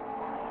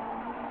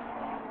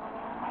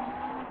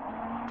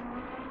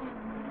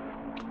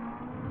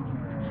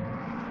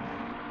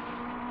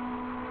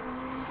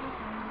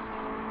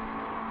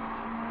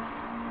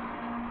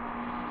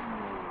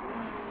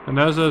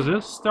 Menezes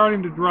is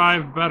starting to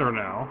drive better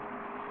now.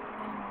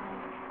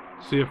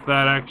 See if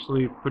that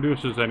actually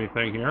produces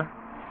anything here.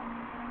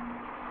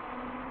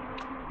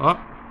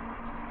 Up.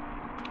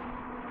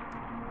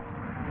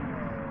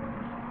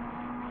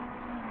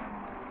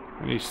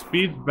 And he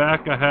speeds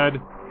back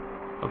ahead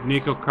of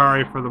Nico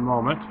Kari for the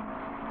moment.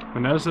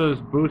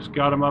 Menezes' boost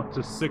got him up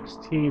to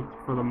 16th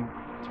for them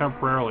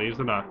temporarily. He's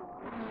in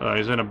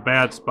a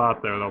bad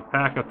spot there though.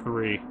 Pack of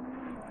 3.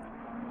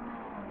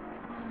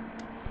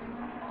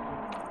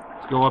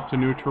 Let's go up to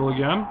neutral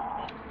again.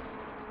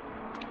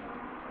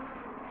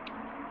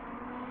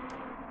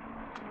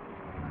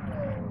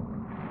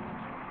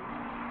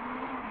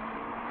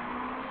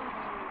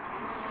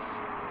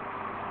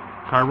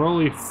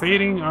 Cairoli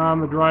fading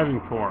on the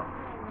driving form.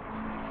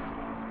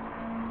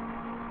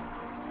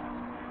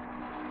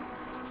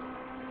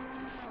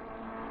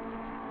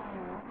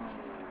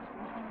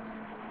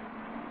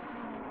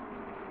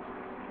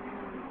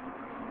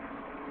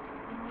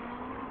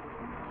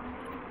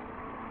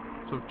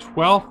 So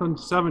 12th and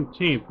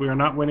 17th, we are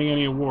not winning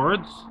any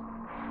awards.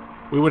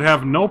 We would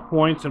have no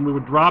points and we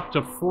would drop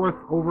to 4th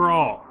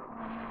overall.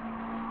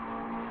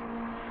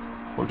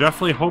 We're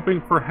definitely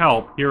hoping for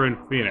help here in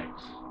Phoenix.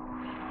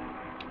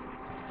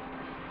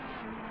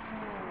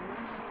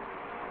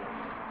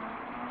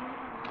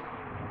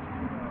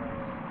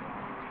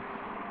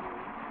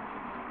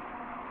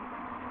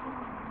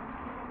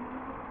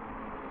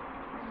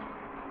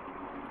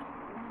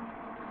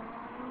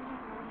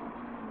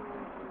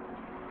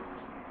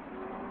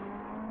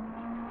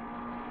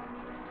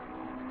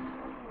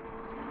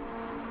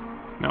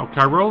 Now,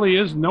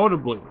 Cairoli is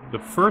notably the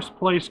first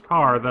place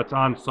car that's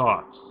on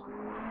softs.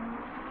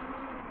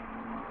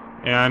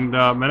 And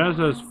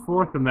Meneza is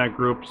 4th in that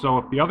group, so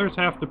if the others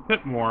have to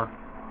pit more,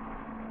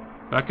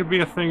 that could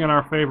be a thing in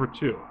our favor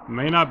too. It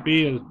may not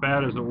be as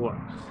bad as it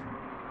looks.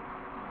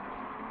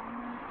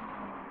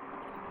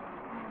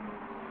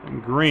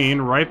 And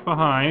Green right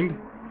behind.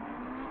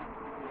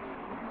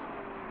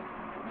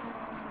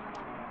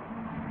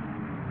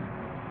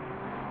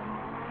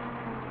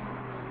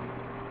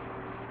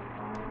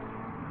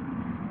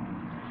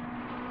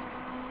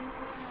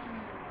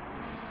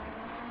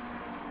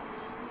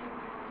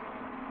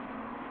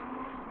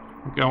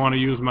 I think I want to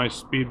use my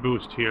speed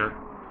boost here.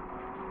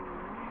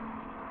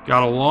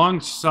 Got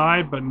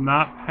alongside, but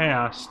not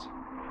past.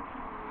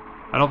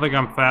 I don't think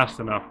I'm fast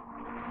enough.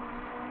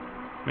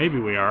 Maybe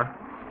we are.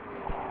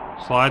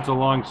 Slides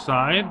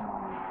alongside.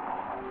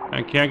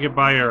 And can't get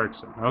by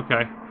Ericsson.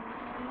 Okay.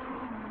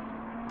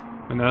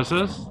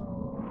 Menezes.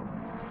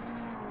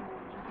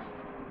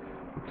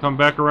 Come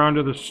back around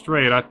to the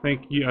straight. I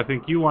think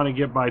you want to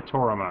get by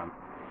Toraman.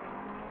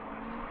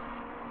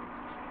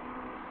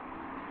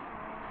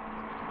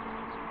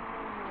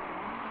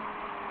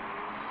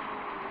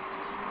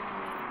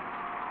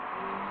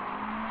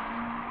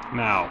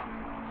 Now.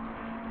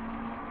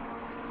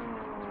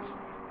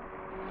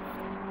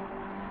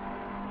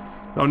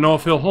 Don't know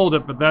if he'll hold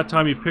it, but that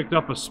time he picked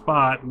up a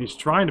spot, and he's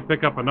trying to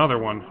pick up another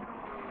one.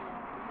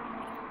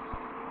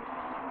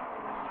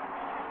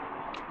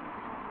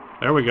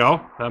 There we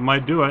go. That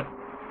might do it.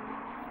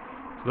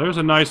 There's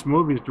a nice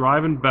move. He's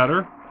driving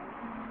better.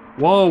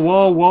 Whoa,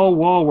 whoa, whoa,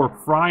 whoa. We're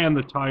frying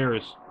the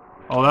tires.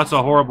 Oh, that's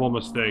a horrible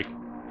mistake.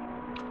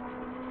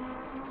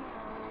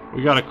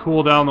 We got to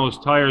cool down those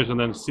tires and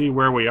then see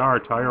where we are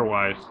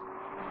tire-wise.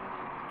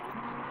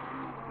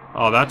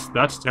 Oh,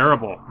 that's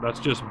terrible.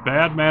 That's just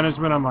bad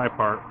management on my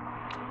part.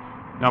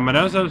 Now,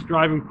 Menezes is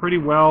driving pretty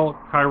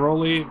well.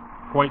 Cairoli,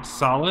 quite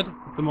solid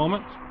at the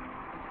moment.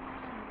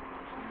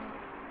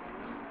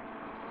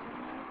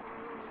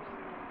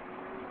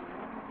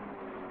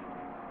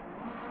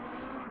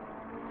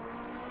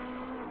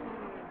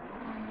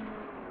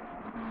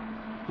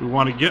 We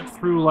want to get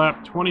through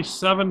lap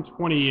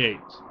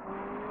 27-28.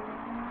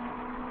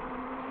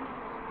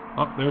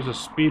 Oh, there's a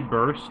speed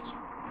burst.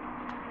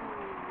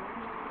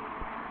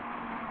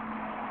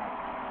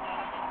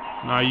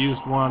 And I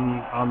used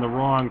one on the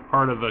wrong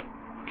part of the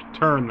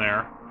turn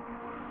there.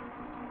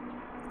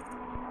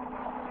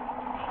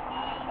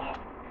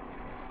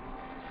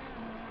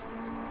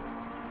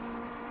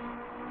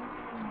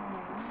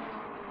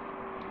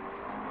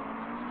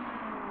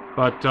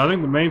 But I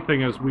think the main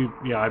thing is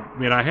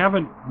I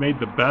haven't made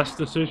the best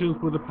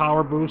decisions with the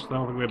power boost. I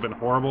don't think they've been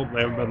horrible.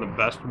 They haven't been the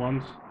best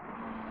ones.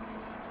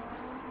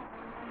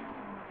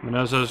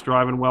 Menezes is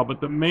driving well,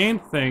 but the main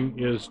thing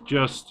is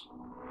just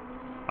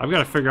I've got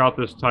to figure out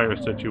this tire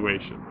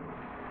situation.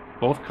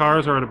 Both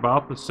cars are at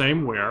about the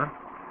same wear.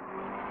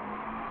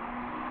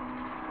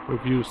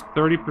 We've used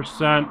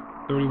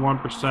 30%,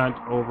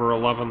 31% over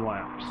 11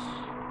 laps.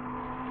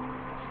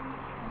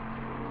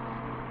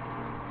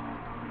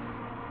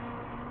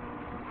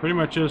 Pretty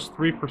much is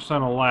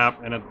 3% a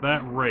lap, and at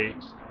that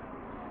rate,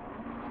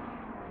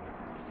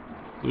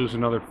 lose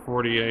another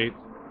 48.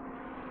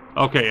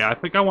 Okay, I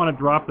think I want to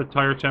drop the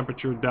tire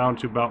temperature down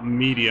to about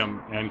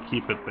medium and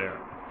keep it there.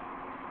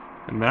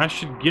 And that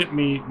should get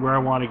me where I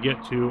want to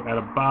get to at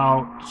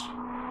about,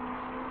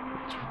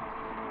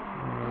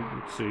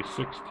 let's see,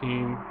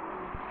 16.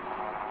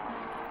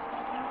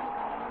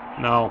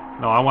 No,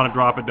 I want to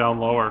drop it down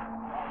lower.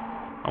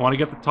 I want to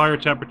get the tire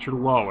temperature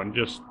low and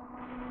just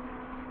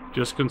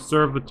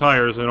conserve the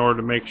tires in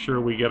order to make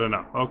sure we get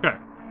enough. Okay.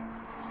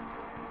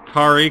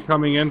 Kari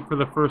coming in for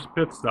the first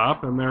pit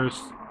stop, and there's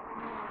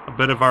a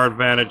bit of our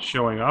advantage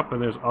showing up,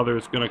 and there's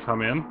others going to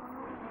come in.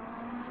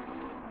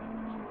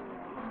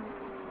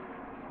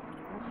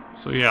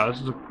 So yeah, this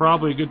is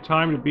probably a good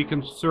time to be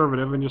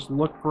conservative and just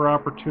look for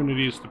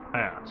opportunities to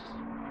pass.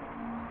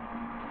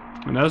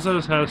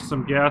 Menezes has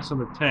some gas in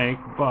the tank,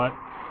 but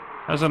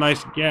has a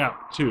nice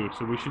gap too,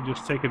 so we should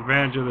just take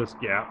advantage of this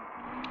gap.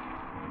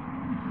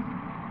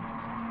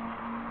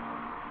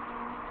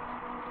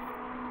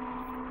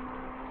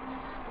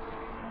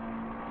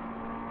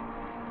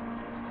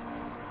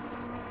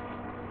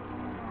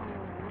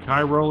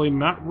 Cairoli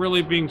not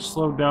really being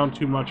slowed down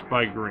too much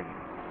by green.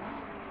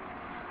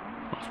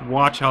 Let's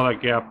watch how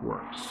that gap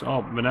works.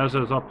 Oh,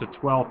 Menezes up to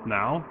 12th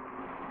now,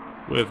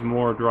 with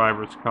more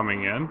drivers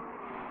coming in.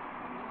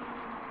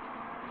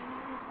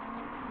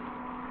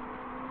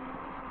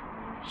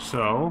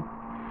 So,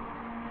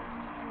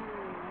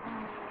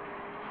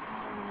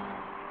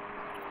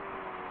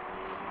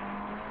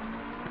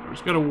 we're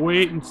just going to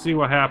wait and see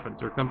what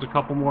happens. There comes a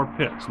couple more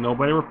pits.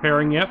 Nobody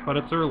repairing yet, but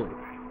it's early.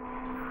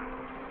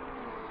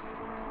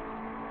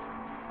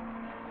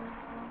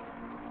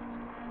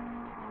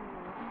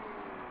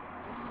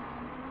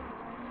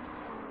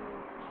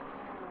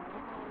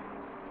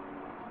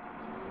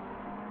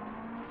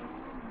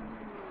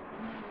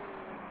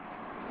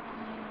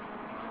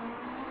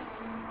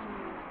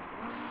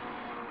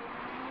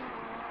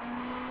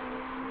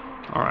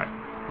 Alright,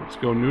 let's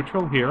go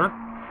neutral here.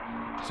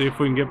 See if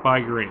we can get by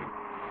green.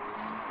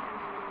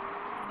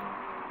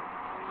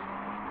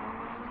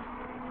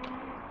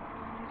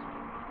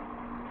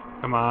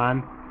 Come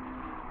on.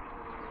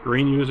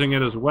 Green using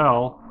it as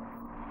well.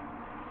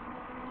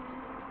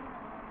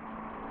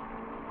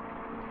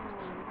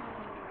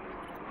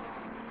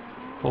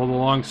 Pulled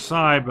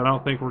alongside, but I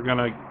don't think we're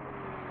gonna...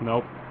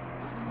 Nope.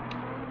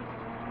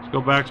 Let's go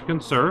back to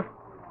conserve.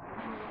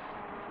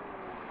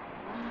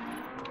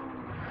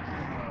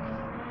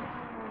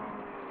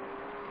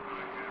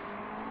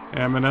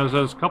 And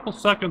Menezes is a couple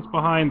seconds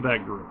behind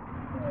that group.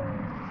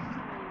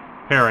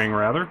 pairing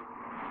rather.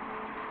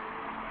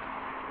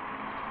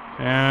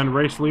 And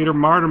race leader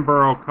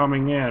Martinborough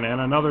coming in,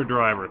 and another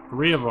driver.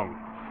 3 of them.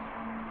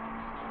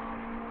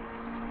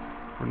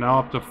 We're now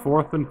up to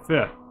 4th and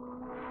 5th.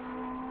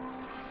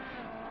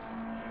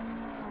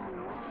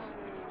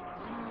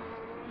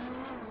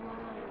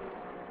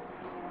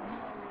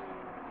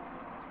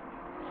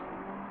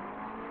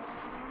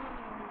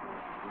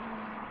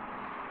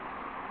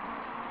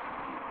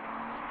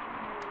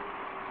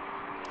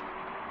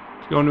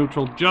 Go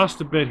neutral just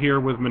a bit here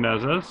with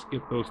Menezes.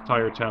 Get those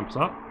tire temps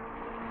up.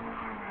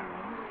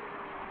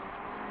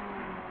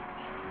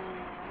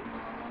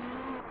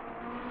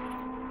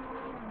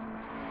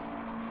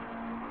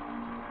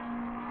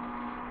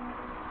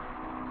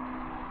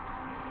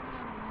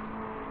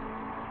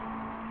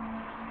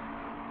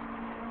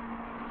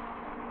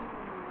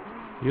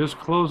 He is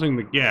closing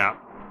the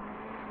gap.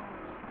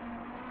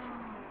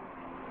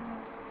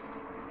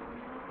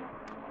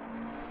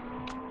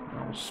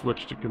 Now we'll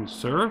switch to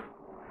conserve.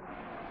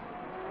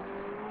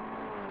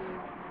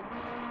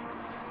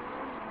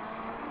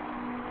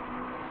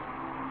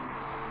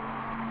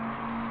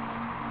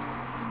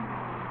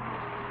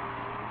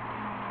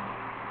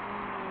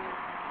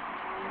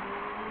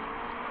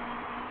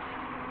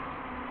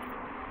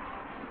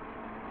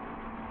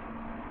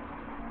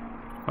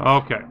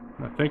 Okay,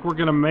 I think we're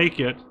going to make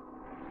it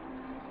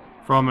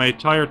from a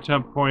tire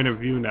temp point of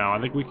view now.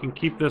 I think we can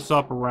keep this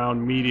up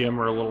around medium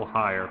or a little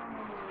higher.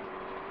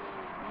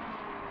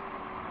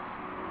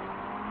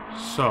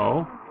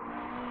 So,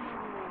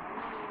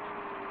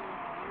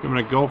 I'm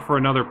going to go for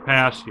another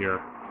pass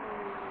here.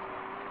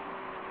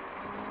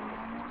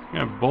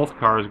 Yeah, both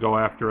cars go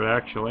after it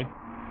actually.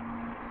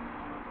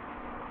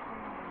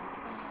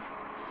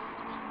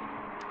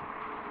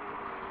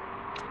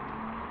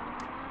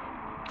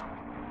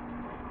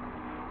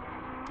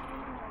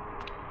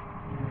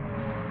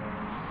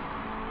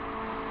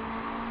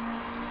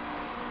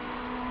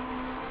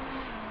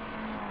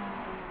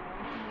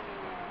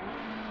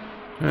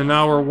 And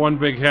now we're one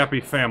big happy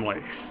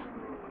family.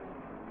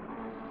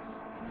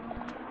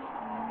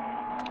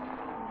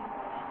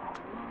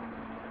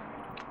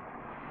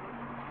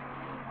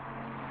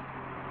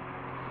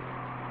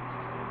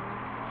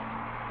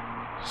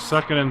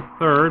 Second and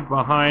third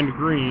behind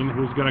green,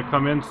 who's going to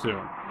come in soon.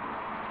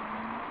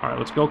 All right,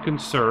 let's go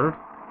conserve.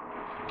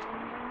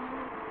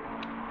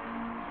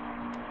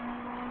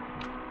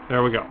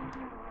 There we go.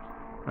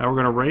 Now we're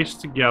going to race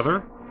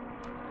together.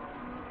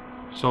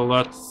 So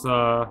let's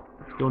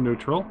go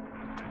neutral.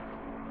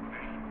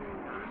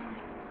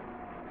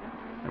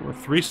 And we're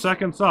 3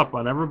 seconds up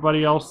on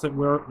everybody else that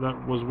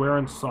was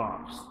wearing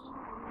softs.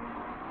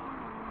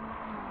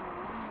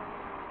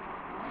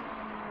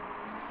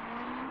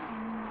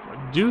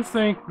 I do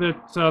think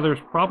that there's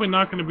probably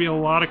not going to be a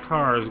lot of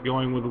cars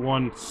going with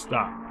one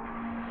stop.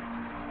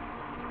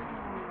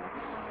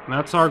 And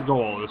that's our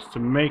goal, is to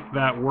make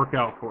that work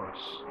out for us.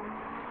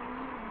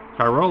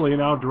 Cairoli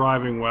now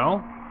driving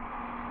well.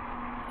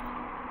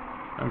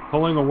 And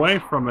pulling away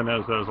from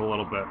Menezes a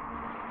little bit.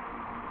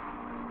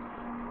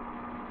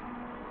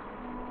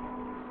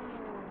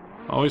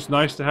 Always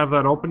nice to have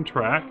that open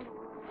track.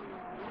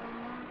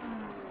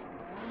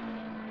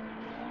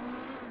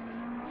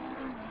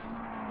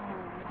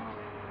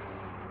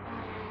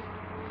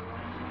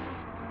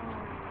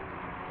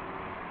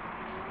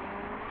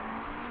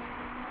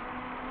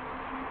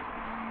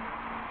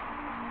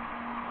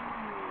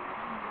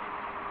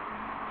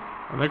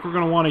 I think we're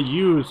going to want to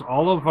use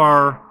all of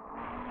our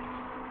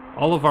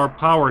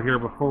power here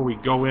before we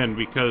go in,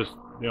 because,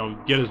 you know,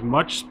 get as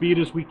much speed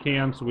as we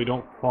can so we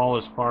don't fall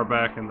as far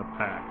back in the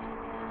pack.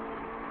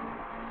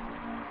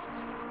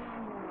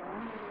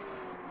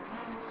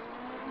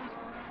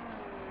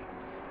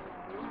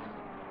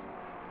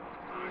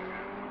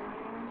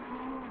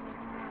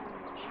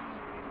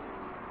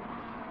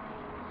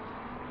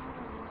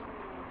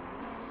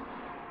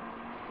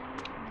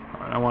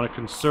 All right, I want to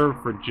conserve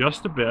for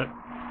just a bit.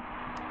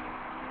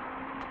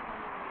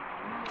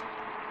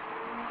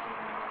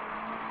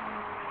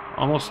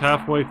 Almost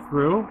halfway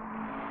through.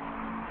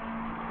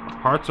 The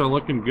parts are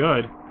looking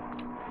good.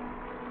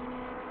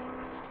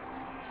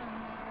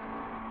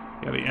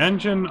 Yeah, the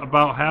engine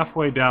about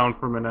halfway down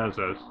for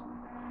Menezes.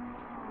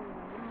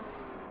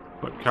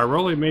 But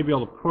Cairoli may be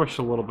able to push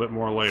a little bit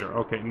more later.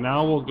 Okay,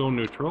 now we'll go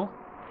neutral.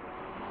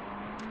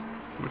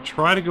 We'll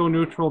try to go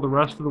neutral the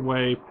rest of the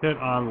way, pit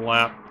on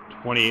lap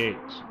 28.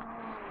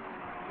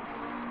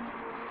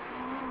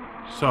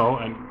 So,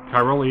 and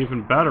Cairoli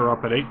even better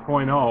up at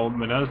 8.0.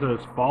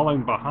 Menezes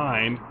falling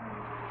behind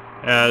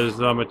as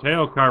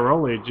Matteo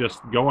Cairoli just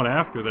going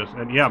after this.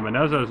 And yeah,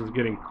 Menezes is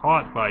getting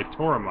caught by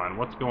Toraman.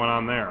 What's going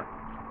on there?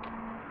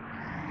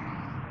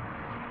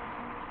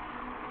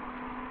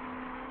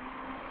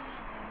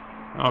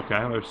 Okay,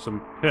 there's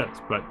some pits,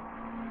 but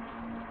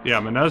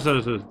yeah,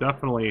 Menezes is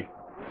definitely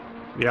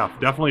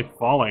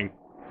falling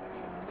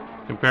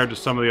compared to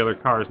some of the other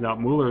cars. Now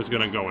Mueller's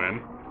going to go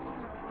in.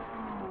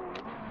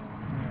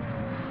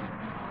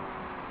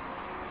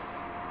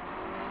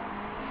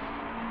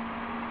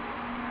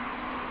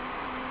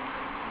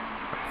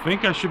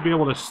 think I should be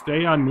able to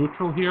stay on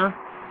neutral here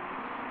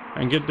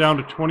and get down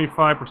to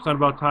 25%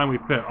 about time we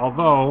pit.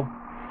 Although,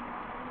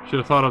 should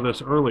have thought of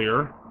this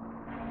earlier.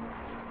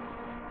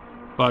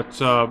 But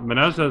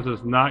Menezes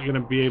is not going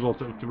to be able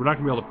to, we're not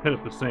going to be able to pit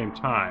at the same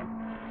time.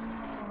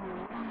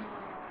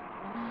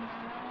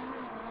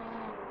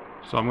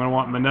 So I'm going to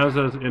want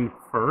Menezes in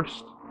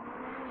first.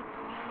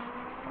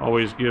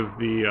 Always give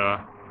the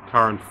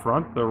car in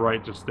front the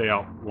right to stay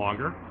out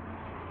longer.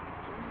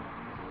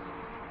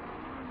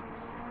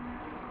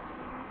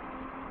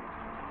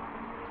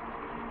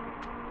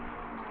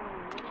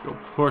 Go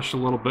push a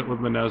little bit with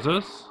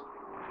Menezes.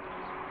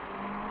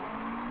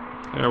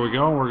 There we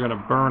go. We're going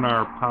to burn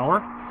our power.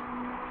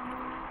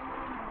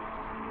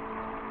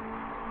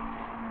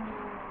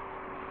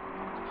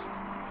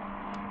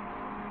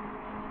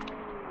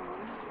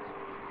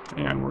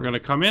 And we're going to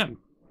come in.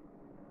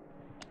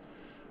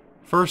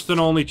 First and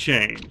only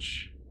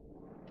change.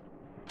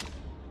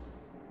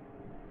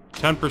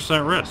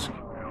 10% risk.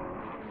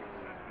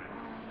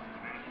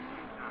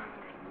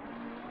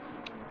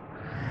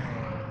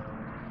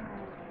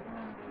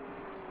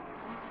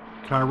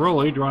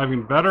 Cairoli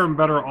driving better and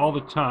better all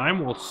the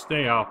time. Will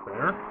stay out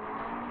there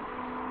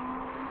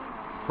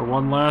for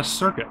one last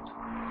circuit.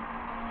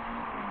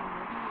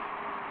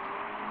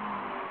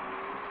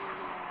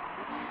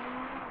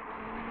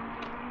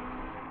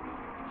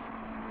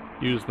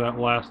 Use that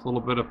last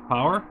little bit of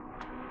power.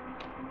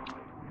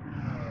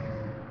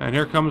 And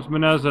here comes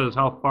Menezes.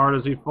 How far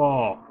does he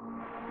fall?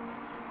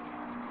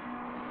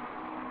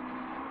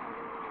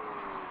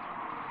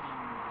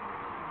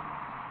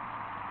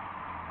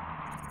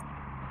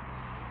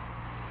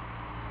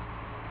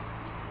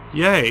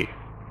 Yay!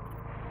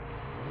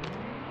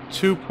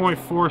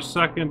 2.4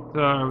 second,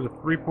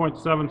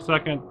 3.7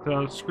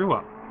 second screw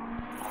up.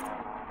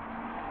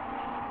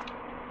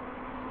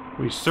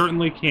 We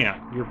certainly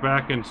can't. You're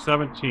back in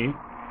 17th.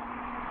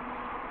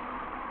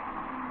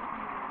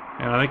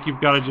 And I think you've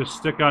got to just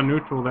stick on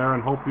neutral there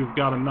and hope you've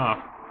got enough.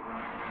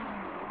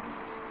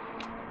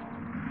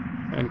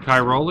 And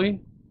Cairoli,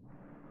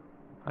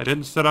 I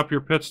didn't set up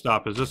your pit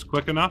stop. Is this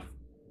quick enough?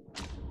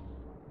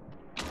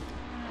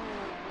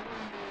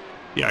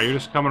 Yeah, you're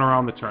just coming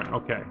around the turn.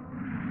 Okay.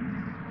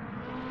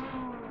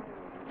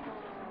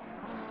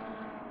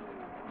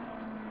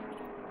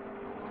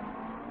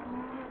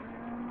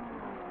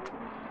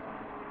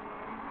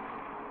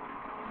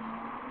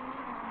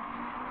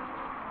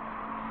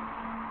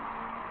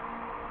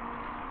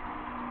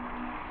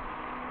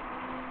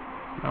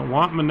 I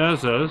want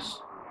Menezes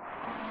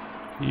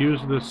to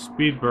use this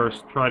speed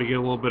burst to try to get a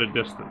little bit of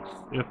distance,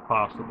 if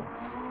possible.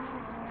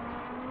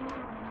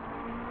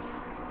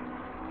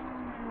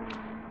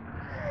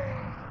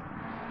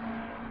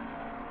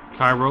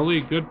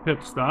 Cairoli, good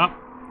pit stop.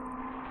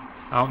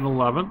 Out in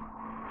 11th.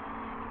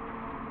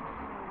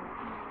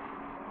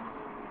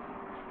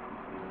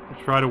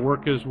 We'll try to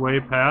work his way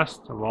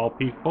past, of all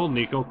people,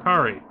 Nico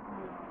Kari.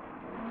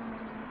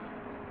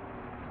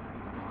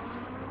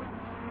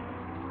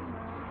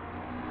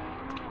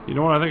 You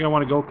know what? I think I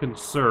want to go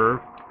conserve.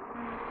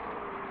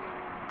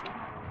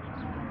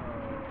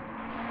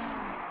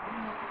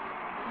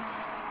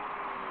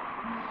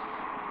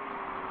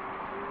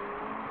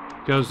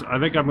 Because I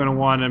think I'm going to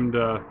want him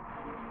to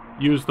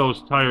use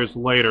those tires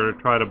later to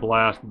try to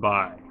blast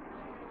by.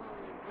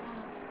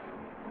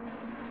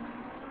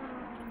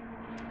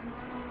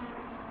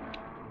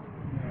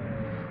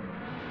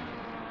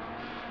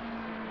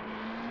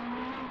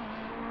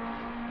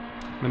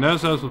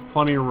 Menezes with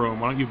plenty of room.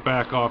 Why don't you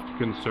back off to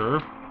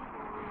conserve?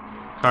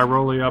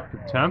 Cairoli up to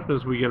 10th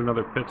as we get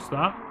another pit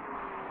stop.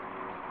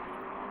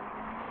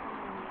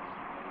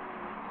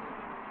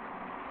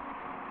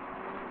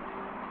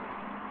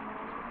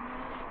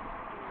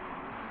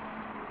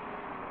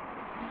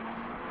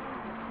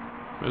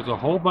 There's a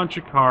whole bunch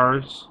of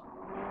cars.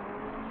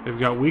 They've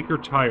got weaker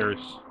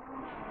tires.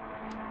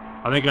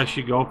 I think I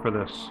should go for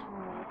this.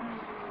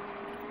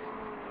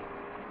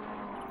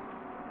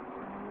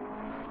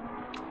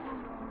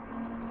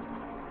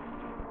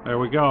 There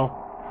we go.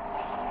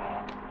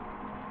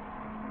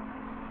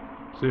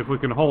 See if we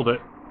can hold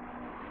it.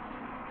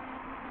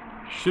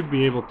 Should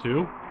be able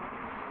to.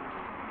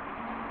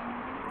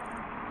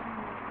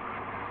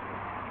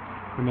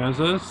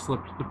 Menezes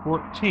slips to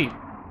 14th.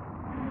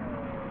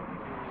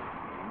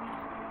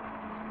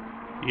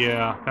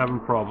 Yeah, having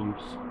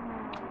problems.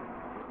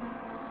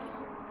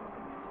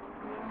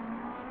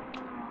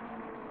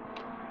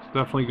 Let's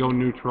definitely go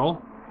neutral.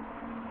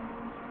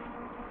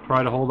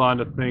 Try to hold on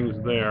to things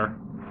there.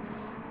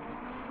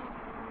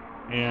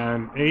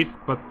 And 8th,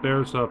 but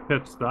there's a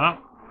pit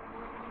stop.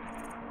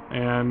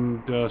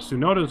 And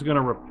Tsunoda's going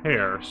to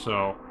repair,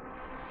 so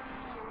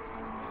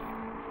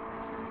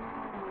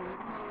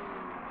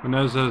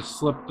Menezes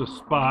slipped a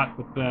spot,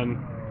 but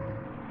then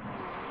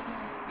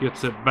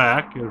gets it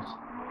back as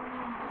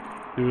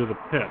due to the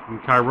pit. And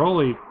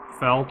Cairoli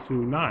fell to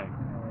 9.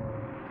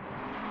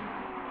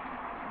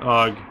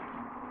 Ugh.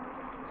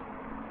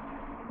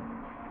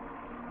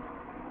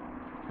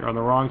 You're on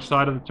the wrong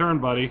side of the turn,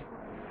 buddy.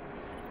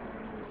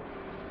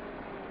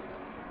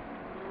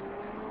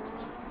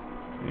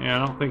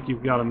 Yeah, I don't think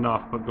you've got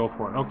enough, but go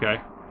for it. Okay.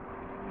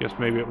 Guess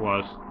maybe it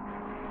was.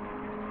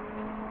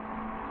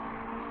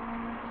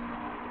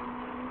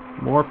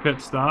 More pit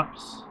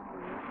stops.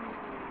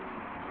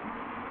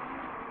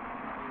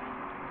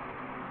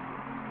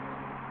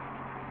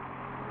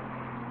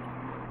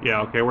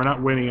 Yeah, okay, we're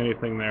not winning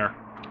anything there.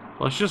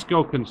 Let's just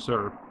go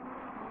conserve.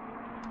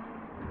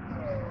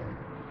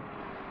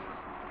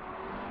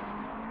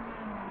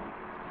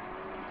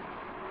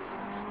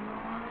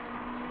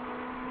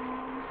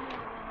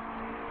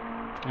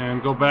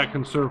 And go back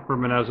conserve for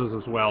Menezes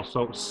as well.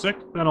 So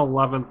 6th and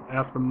 11th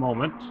at the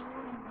moment.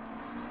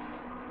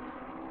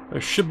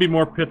 There should be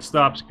more pit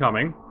stops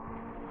coming.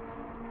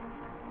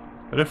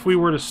 But if we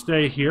were to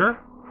stay here,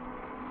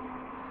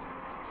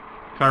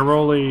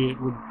 Cairoli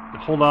would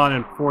hold on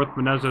in 4th,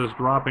 Menezes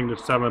dropping to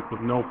 7th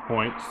with no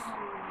points.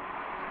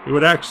 He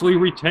would actually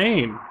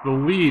retain the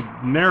lead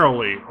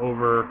narrowly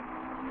over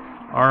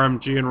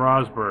RMG and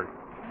Rosberg.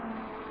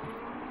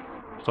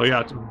 So yeah,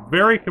 it's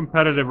very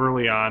competitive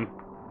early on.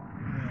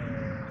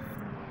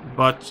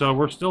 But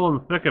we're still in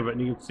the thick of it,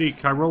 and you can see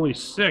Cairoli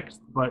 6th,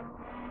 but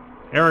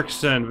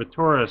Ericsson,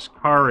 Vitoris,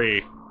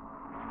 Kari,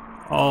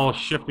 all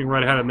shifting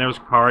right ahead, and there's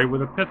Kari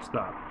with a pit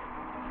stop.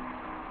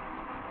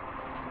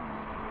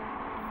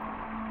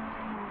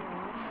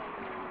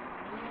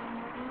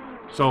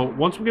 So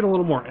once we get a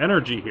little more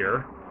energy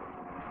here,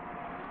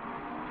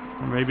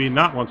 or maybe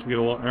not once we get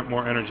a little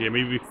more energy,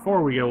 maybe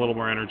before we get a little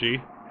more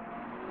energy,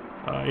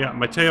 yeah,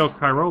 Matteo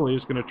Cairoli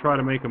is going to try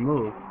to make a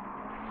move.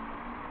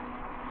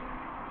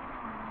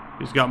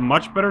 He's got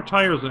much better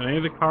tires than any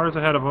of the cars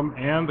ahead of him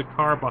and the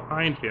car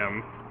behind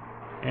him,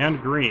 and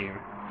green.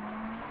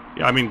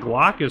 Yeah, I mean,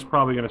 Glock is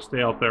probably going to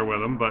stay out there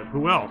with him, but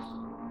who else?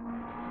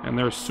 And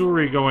there's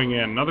Suri going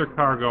in, another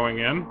car going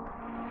in.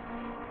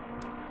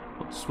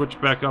 Let's switch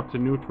back up to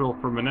neutral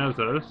for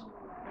Menezes.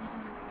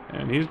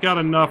 And he's got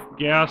enough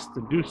gas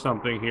to do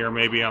something here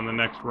maybe on the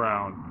next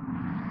round.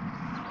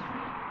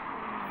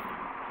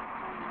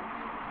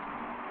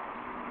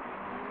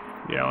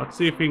 Yeah, let's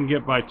see if he can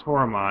get by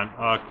Tormont.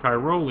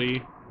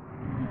 Cairoli.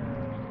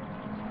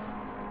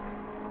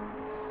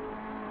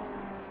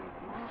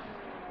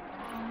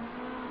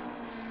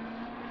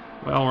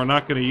 Well, we're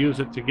not going to use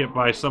it to get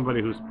by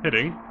somebody who's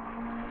pitting.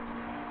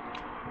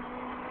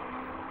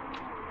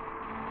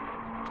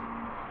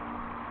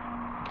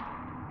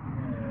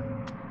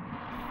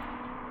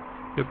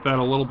 Hit that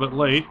a little bit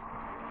late.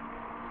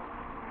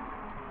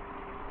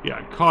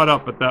 Yeah, caught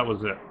up, but that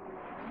was it.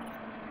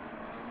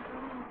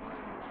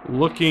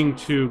 Looking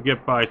to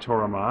get by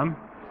Toraman.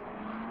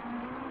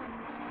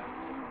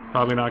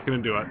 Probably not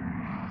going to do it.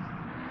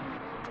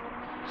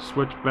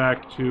 Switch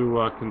back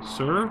to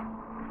conserve.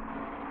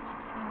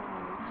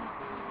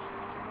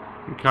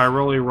 And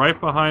Cairoli right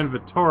behind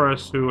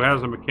Vitoris, who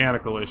has a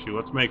mechanical issue.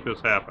 Let's make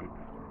this happen.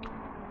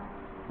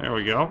 There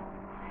we go.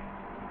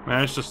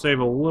 Managed to save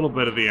a little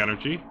bit of the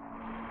energy.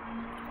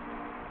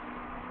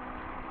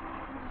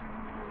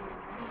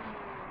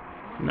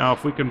 Now,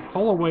 if we can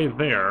pull away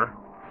there,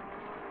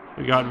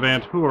 we got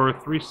Van Hoor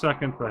 3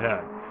 seconds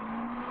ahead.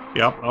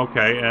 Yep,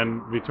 okay,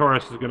 and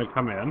Vitoris is going to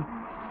come in.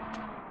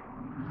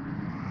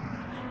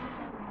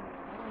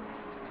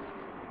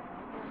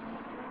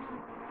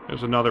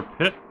 There's another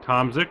pit.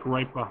 Tomzik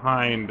right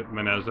behind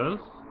Menezes.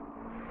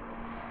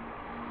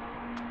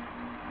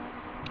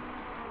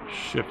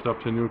 Shift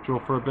up to neutral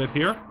for a bit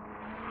here.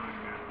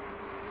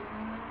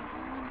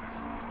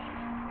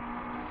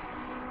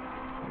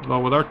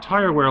 Well, with our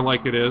tire wear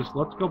like it is,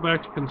 let's go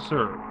back to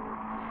conserve.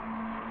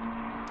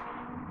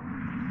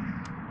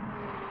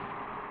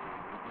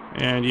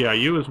 And yeah,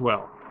 you as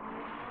well.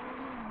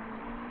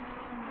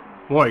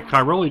 Boy,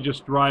 Cairoli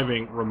just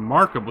driving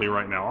remarkably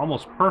right now.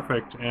 Almost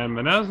perfect. And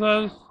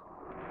Menezes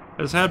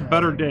has had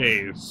better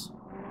days.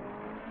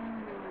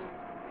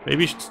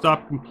 Maybe he should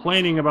stop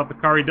complaining about the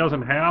car he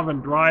doesn't have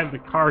and drive the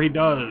car he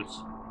does.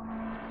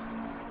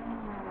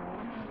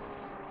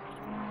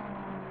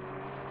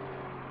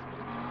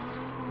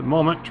 At the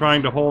moment,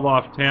 trying to hold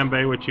off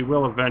Tambay, which he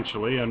will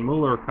eventually, and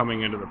Mueller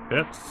coming into the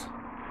pits.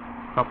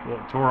 Couple of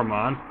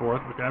Toraman,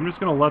 4th. Okay, I'm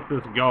just going to let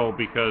this go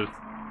because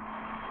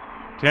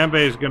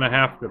Tambay is going to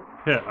have to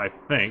pit, I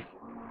think.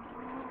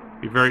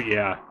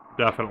 Yeah,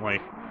 definitely.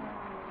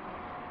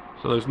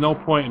 So there's no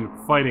point in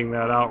fighting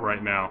that out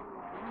right now.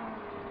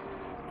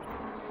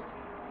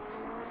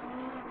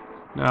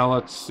 Now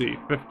let's see,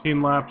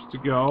 15 laps to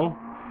go.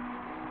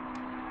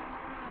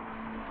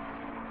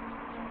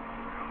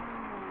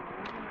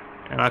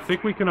 And I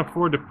think we can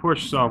afford to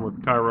push some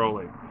with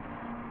Cairoli.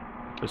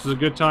 This is a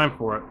good time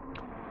for it.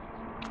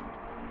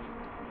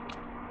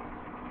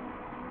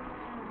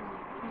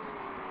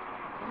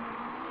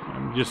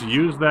 And just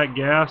use that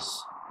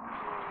gas,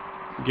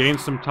 gain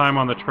some time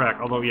on the track.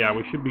 Although, yeah,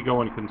 we should be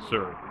going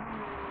conserve.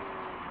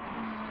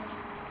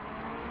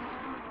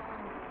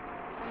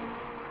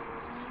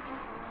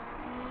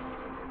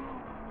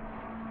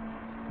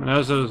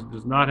 Menezes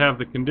does not have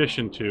the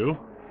condition to.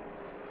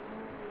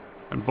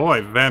 And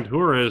boy, Van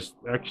Hoor is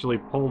actually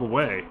pulled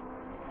away.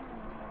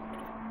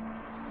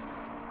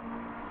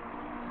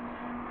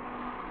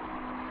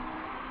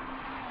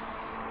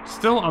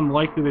 Still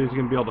unlikely that he's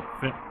going to be able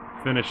to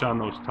finish on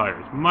those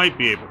tires. Might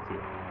be able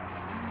to.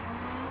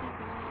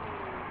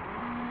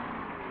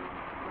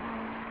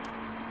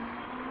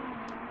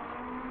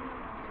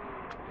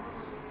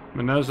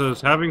 Menezes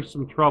is having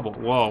some trouble.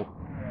 Whoa.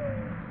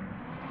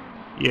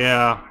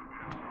 Yeah.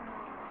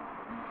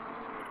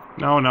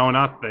 No,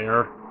 not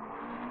there.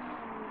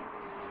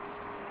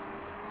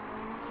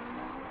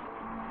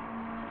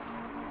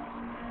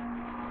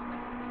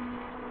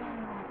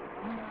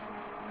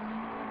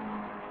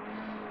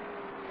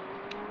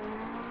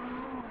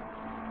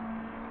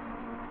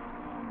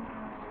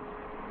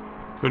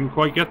 Couldn't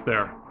quite get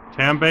there.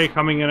 Tambay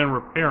coming in and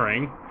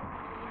repairing.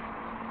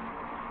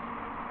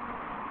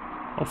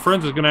 Well,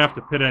 Friends is going to have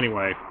to pit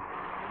anyway.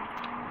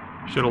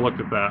 Should have looked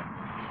at that.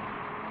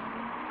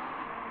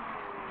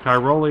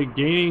 Cairoli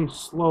gaining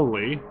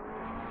slowly.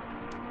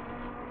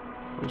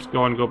 Let's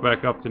go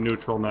back up to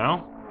neutral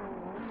now.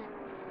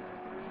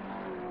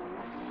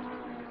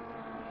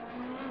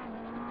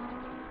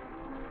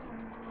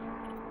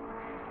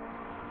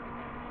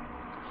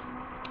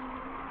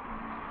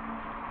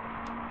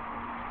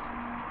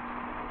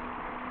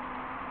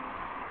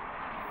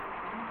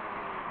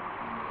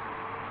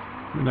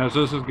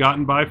 Menezes has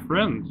gotten by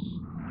Friends,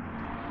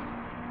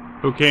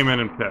 who came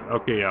in and pit.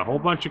 Okay, yeah, a whole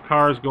bunch of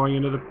cars going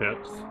into the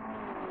pits.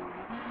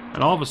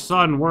 And all of a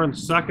sudden, we're in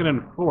second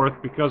and fourth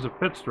because of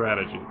pit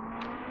strategy.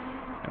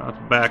 Yeah,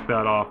 let's back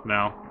that off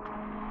now.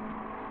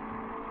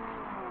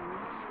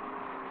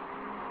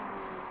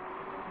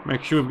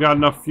 Make sure we've got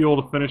enough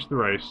fuel to finish the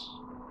race.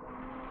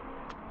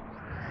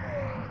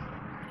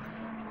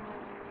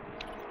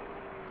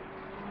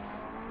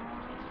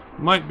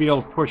 Might be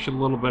able to push a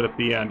little bit at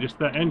the end. Just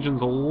the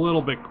engine's a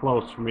little bit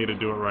close for me to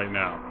do it right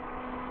now.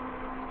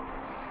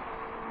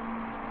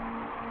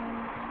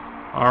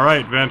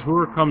 Alright,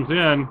 Vantour comes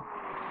in,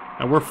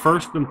 and we're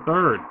first and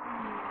third.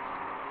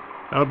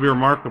 That would be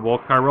remarkable.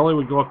 Cairoli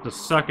would go up to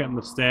second in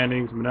the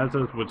standings.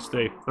 Menezes would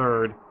stay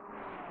third.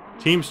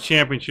 Teams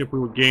Championship, we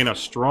would gain a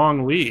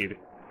strong lead.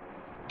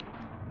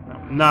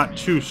 Not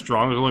too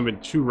strong. There's only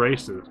been 2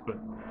 races, but...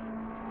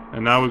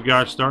 And now we've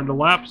got starting to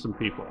lap some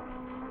people.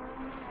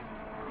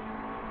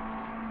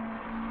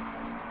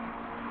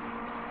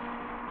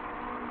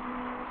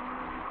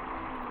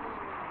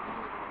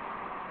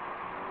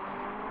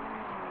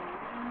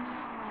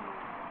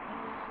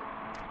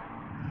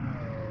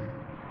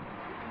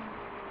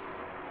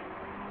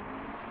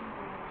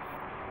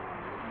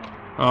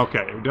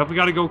 Okay, we definitely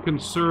got to go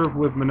conserve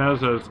with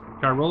Menezes.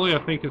 Cairoli,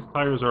 I think his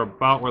tires are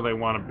about where they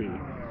want to be.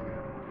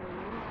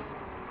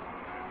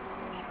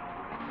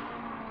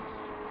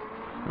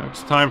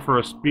 It's time for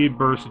a speed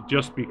burst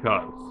just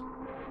because.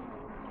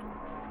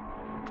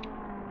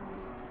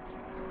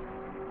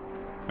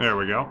 There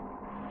we go.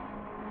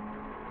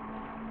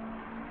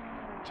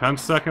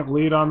 10-second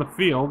lead on the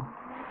field.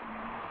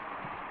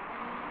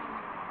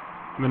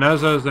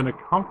 Menezes in a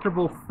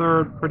comfortable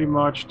third, pretty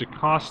much.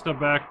 DaCosta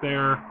back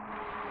there.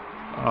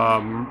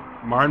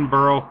 Martin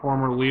Burrow,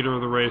 former leader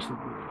of the race,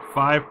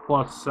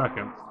 5+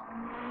 seconds.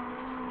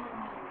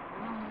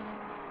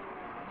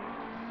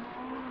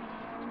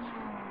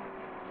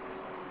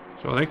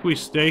 So I think we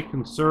stay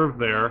conserved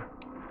there.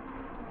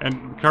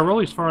 And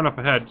Cairoli's far enough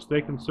ahead. Stay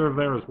conserved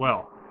there as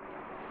well.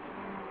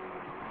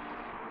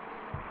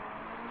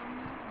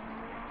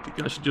 I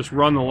think I should just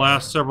run the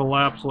last several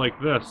laps like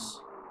this.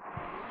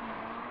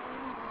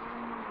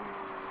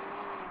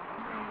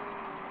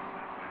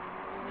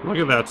 Look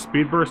at that.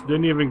 Speed burst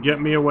didn't even get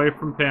me away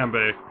from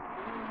Tambay.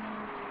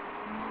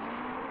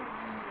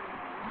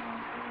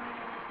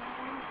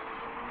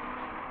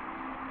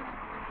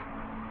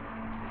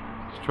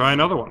 Let's try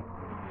another one.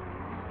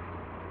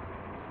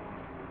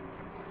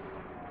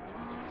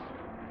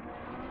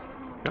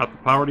 Got the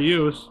power to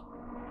use.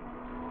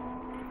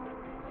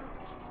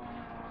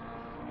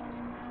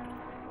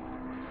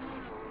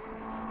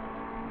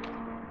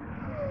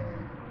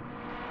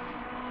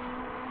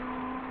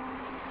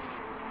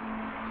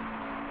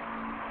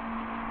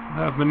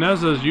 Have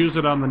Menezes use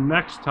it on the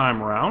next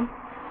time around.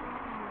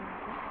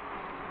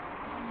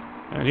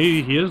 And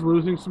he is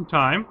losing some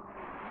time.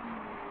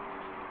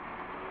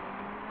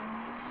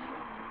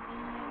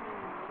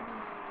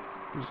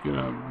 He's going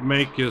to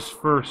make his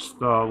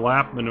first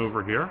lap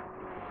maneuver here.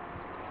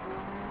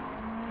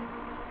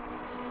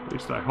 At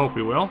least I hope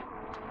he will.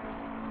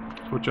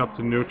 Switch up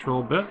to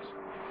neutral a bit.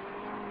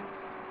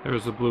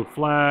 There's the blue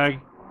flag.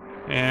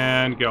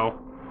 And go.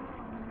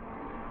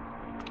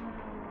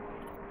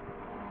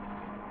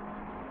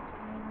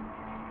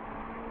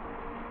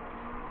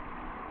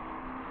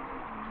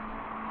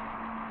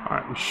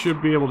 Alright, we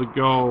should be able to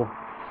go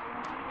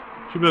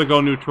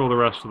neutral the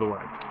rest of the way.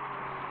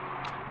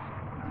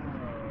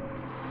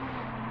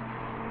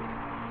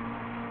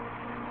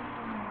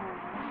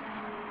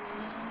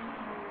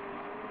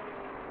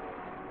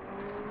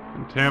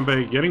 And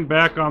Tambay getting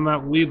back on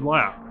that lead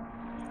lap.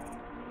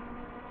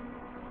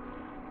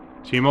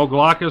 Timo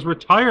Glock is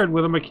retired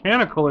with a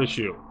mechanical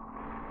issue.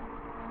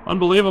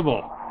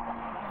 Unbelievable.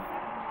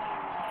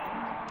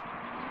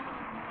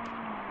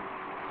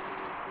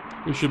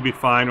 We should be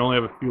fine. Only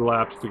have a few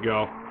laps to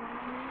go.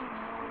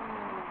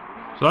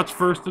 So that's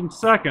first and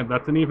second.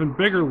 That's an even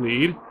bigger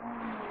lead.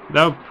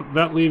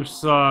 That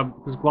leaves,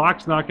 because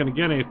Glock's not going to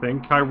get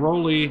anything.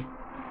 Cairoli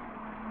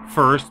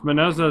first,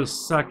 Menezes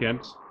second.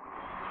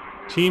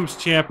 Teams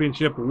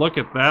championship, look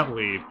at that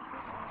lead.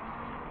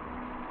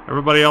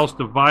 Everybody else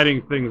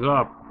dividing things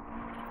up.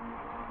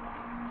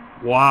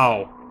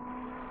 Wow.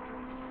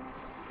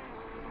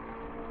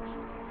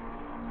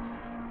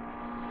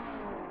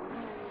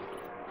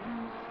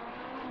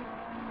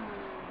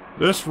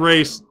 This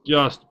race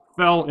just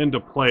fell into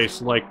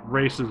place like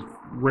races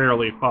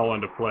rarely fall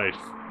into place.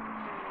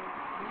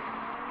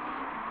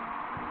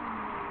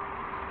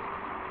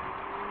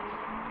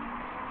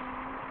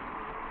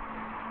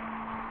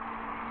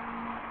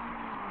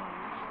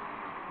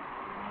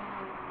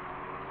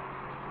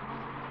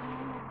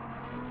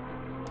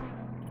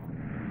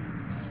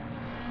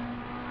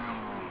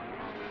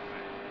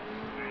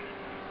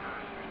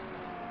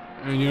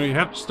 And you know, you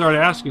have to start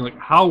asking, like,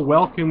 how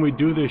well can we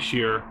do this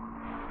year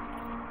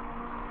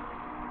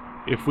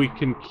if we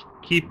can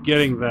keep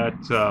getting that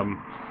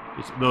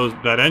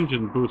that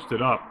engine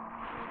boosted up?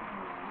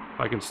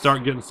 If I can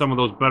start getting some of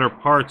those better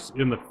parts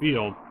in the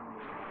field.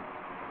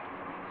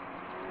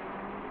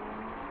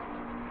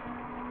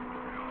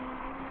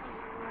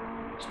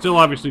 Still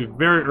obviously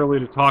very early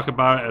to talk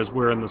about it as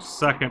we're in the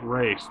second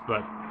race,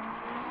 but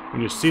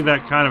when you see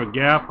that kind of a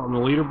gap on the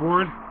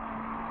leaderboard,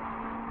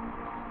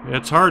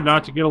 it's hard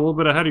not to get a little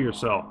bit ahead of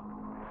yourself.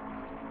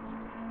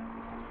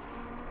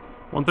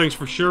 One thing's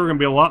for sure, we're going to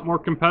be a lot more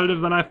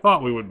competitive than I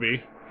thought we would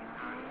be.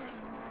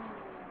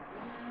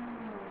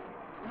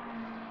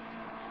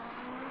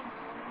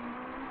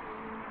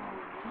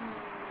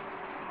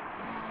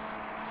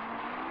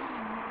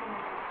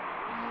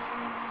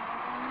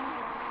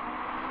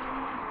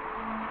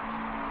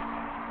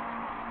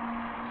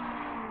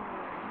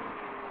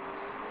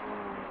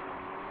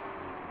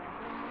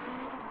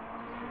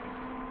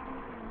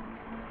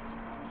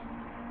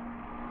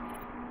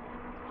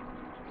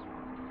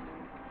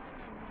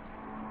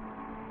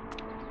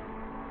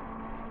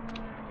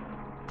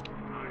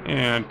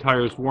 And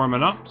tires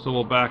warming up, so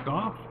we'll back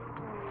off.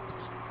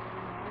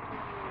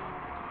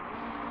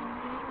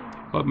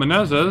 But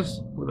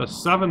Menezes with a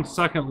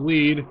 7-second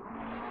lead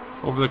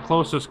over the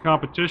closest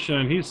competition,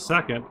 and he's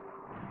second.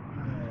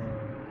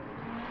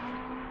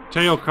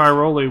 Teo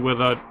Cairoli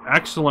with an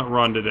excellent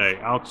run today,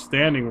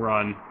 outstanding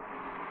run.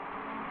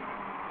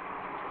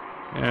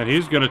 And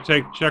he's going to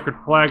take checkered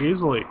flag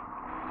easily.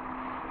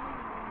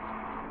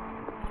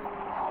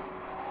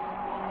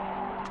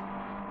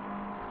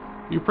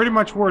 You pretty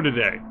much were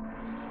today.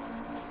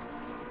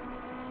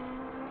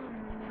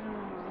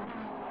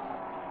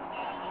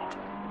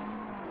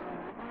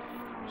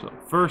 So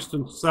first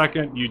and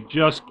second, you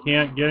just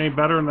can't get any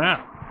better than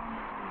that.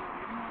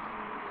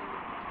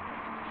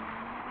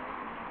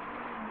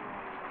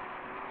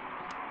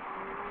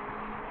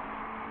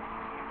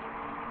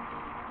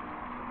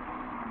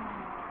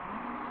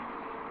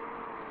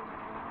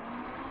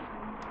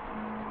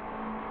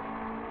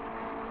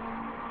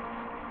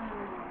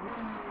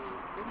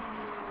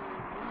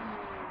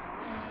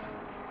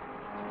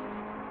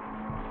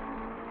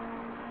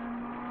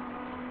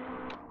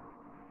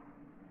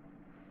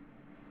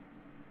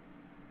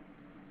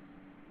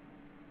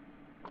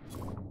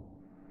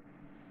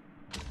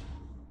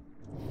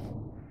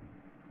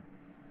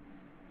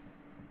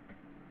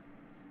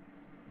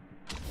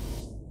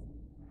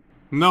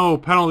 No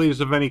penalties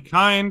of any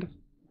kind.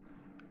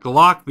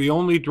 Glock, the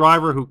only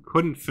driver who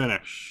couldn't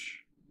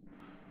finish.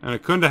 And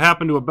it couldn't have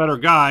happened to a better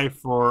guy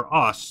for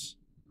us,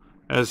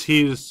 as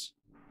he's,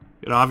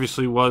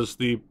 obviously was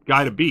the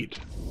guy to beat.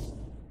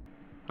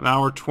 An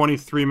hour,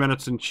 23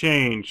 minutes and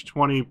change,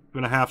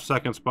 20.5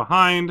 seconds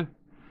behind,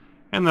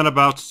 and then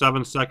about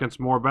 7 seconds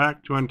more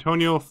back to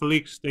Antonio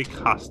Felix de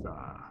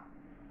Costa.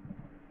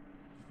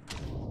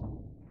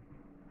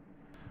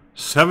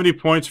 70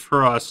 points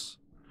for us.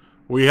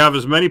 We have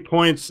as many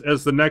points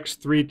as the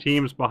next 3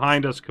 teams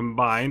behind us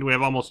combined. We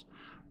have almost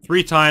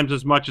 3 times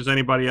as much as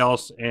anybody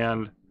else,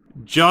 and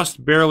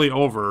just barely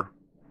over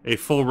a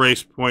full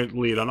race point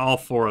lead on all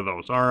 4 of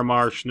those.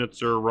 RMR,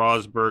 Schnitzer,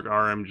 Rosberg,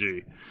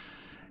 RMG.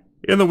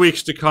 In the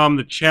weeks to come,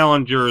 the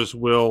challengers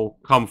will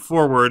come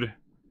forward,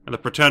 and the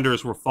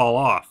pretenders will fall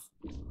off.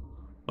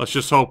 Let's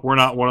just hope we're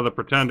not one of the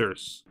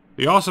pretenders.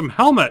 The awesome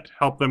helmet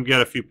helped them get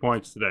a few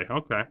points today.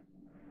 Okay.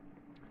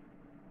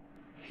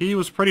 He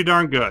was pretty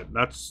darn good.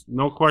 That's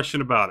no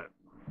question about it.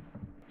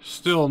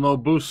 Still no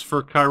boosts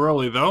for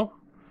Cairoli, though.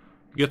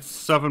 Gets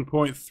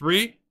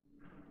 7.3.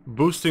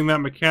 Boosting that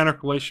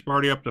mechanical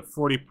HMRD up to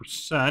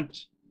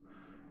 40%.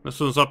 This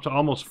one's up to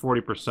almost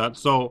 40%.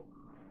 So,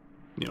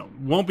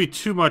 won't be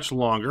too much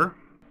longer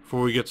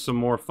before we get some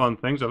more fun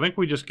things. I think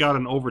we just got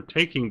an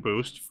overtaking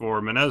boost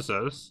for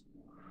Menezes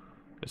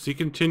as he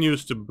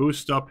continues to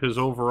boost up his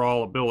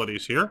overall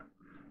abilities here.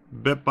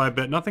 Bit by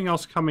bit. Nothing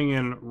else coming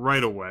in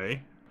right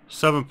away.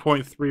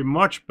 7.3,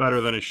 much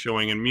better than his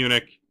showing in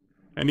Munich,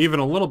 and even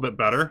a little bit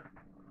better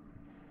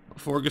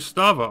for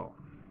Gustavo.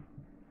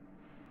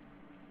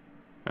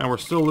 And we're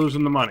still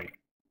losing the money.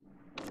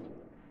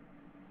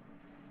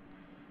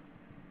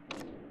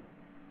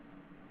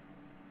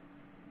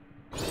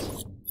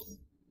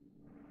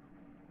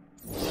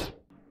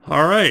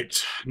 All right,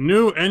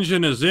 new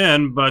engine is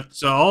in,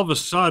 but all of a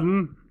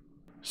sudden,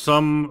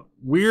 some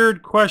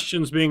weird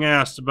questions being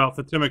asked about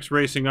the Timex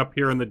racing up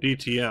here in the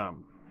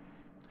DTM.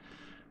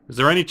 Is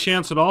there any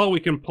chance at all we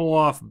can pull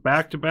off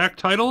back-to-back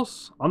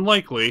titles?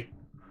 Unlikely,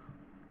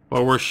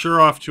 but we're sure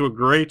off to a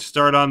great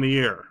start on the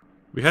year.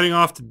 We're heading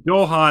off to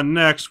Doha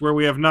next, where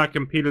we have not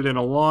competed in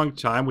a long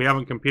time. We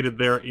haven't competed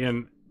there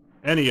in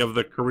any of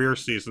the career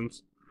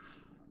seasons.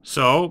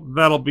 So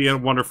that'll be a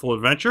wonderful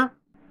adventure.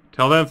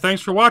 Till then,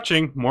 thanks for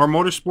watching. More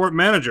Motorsport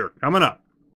Manager coming up.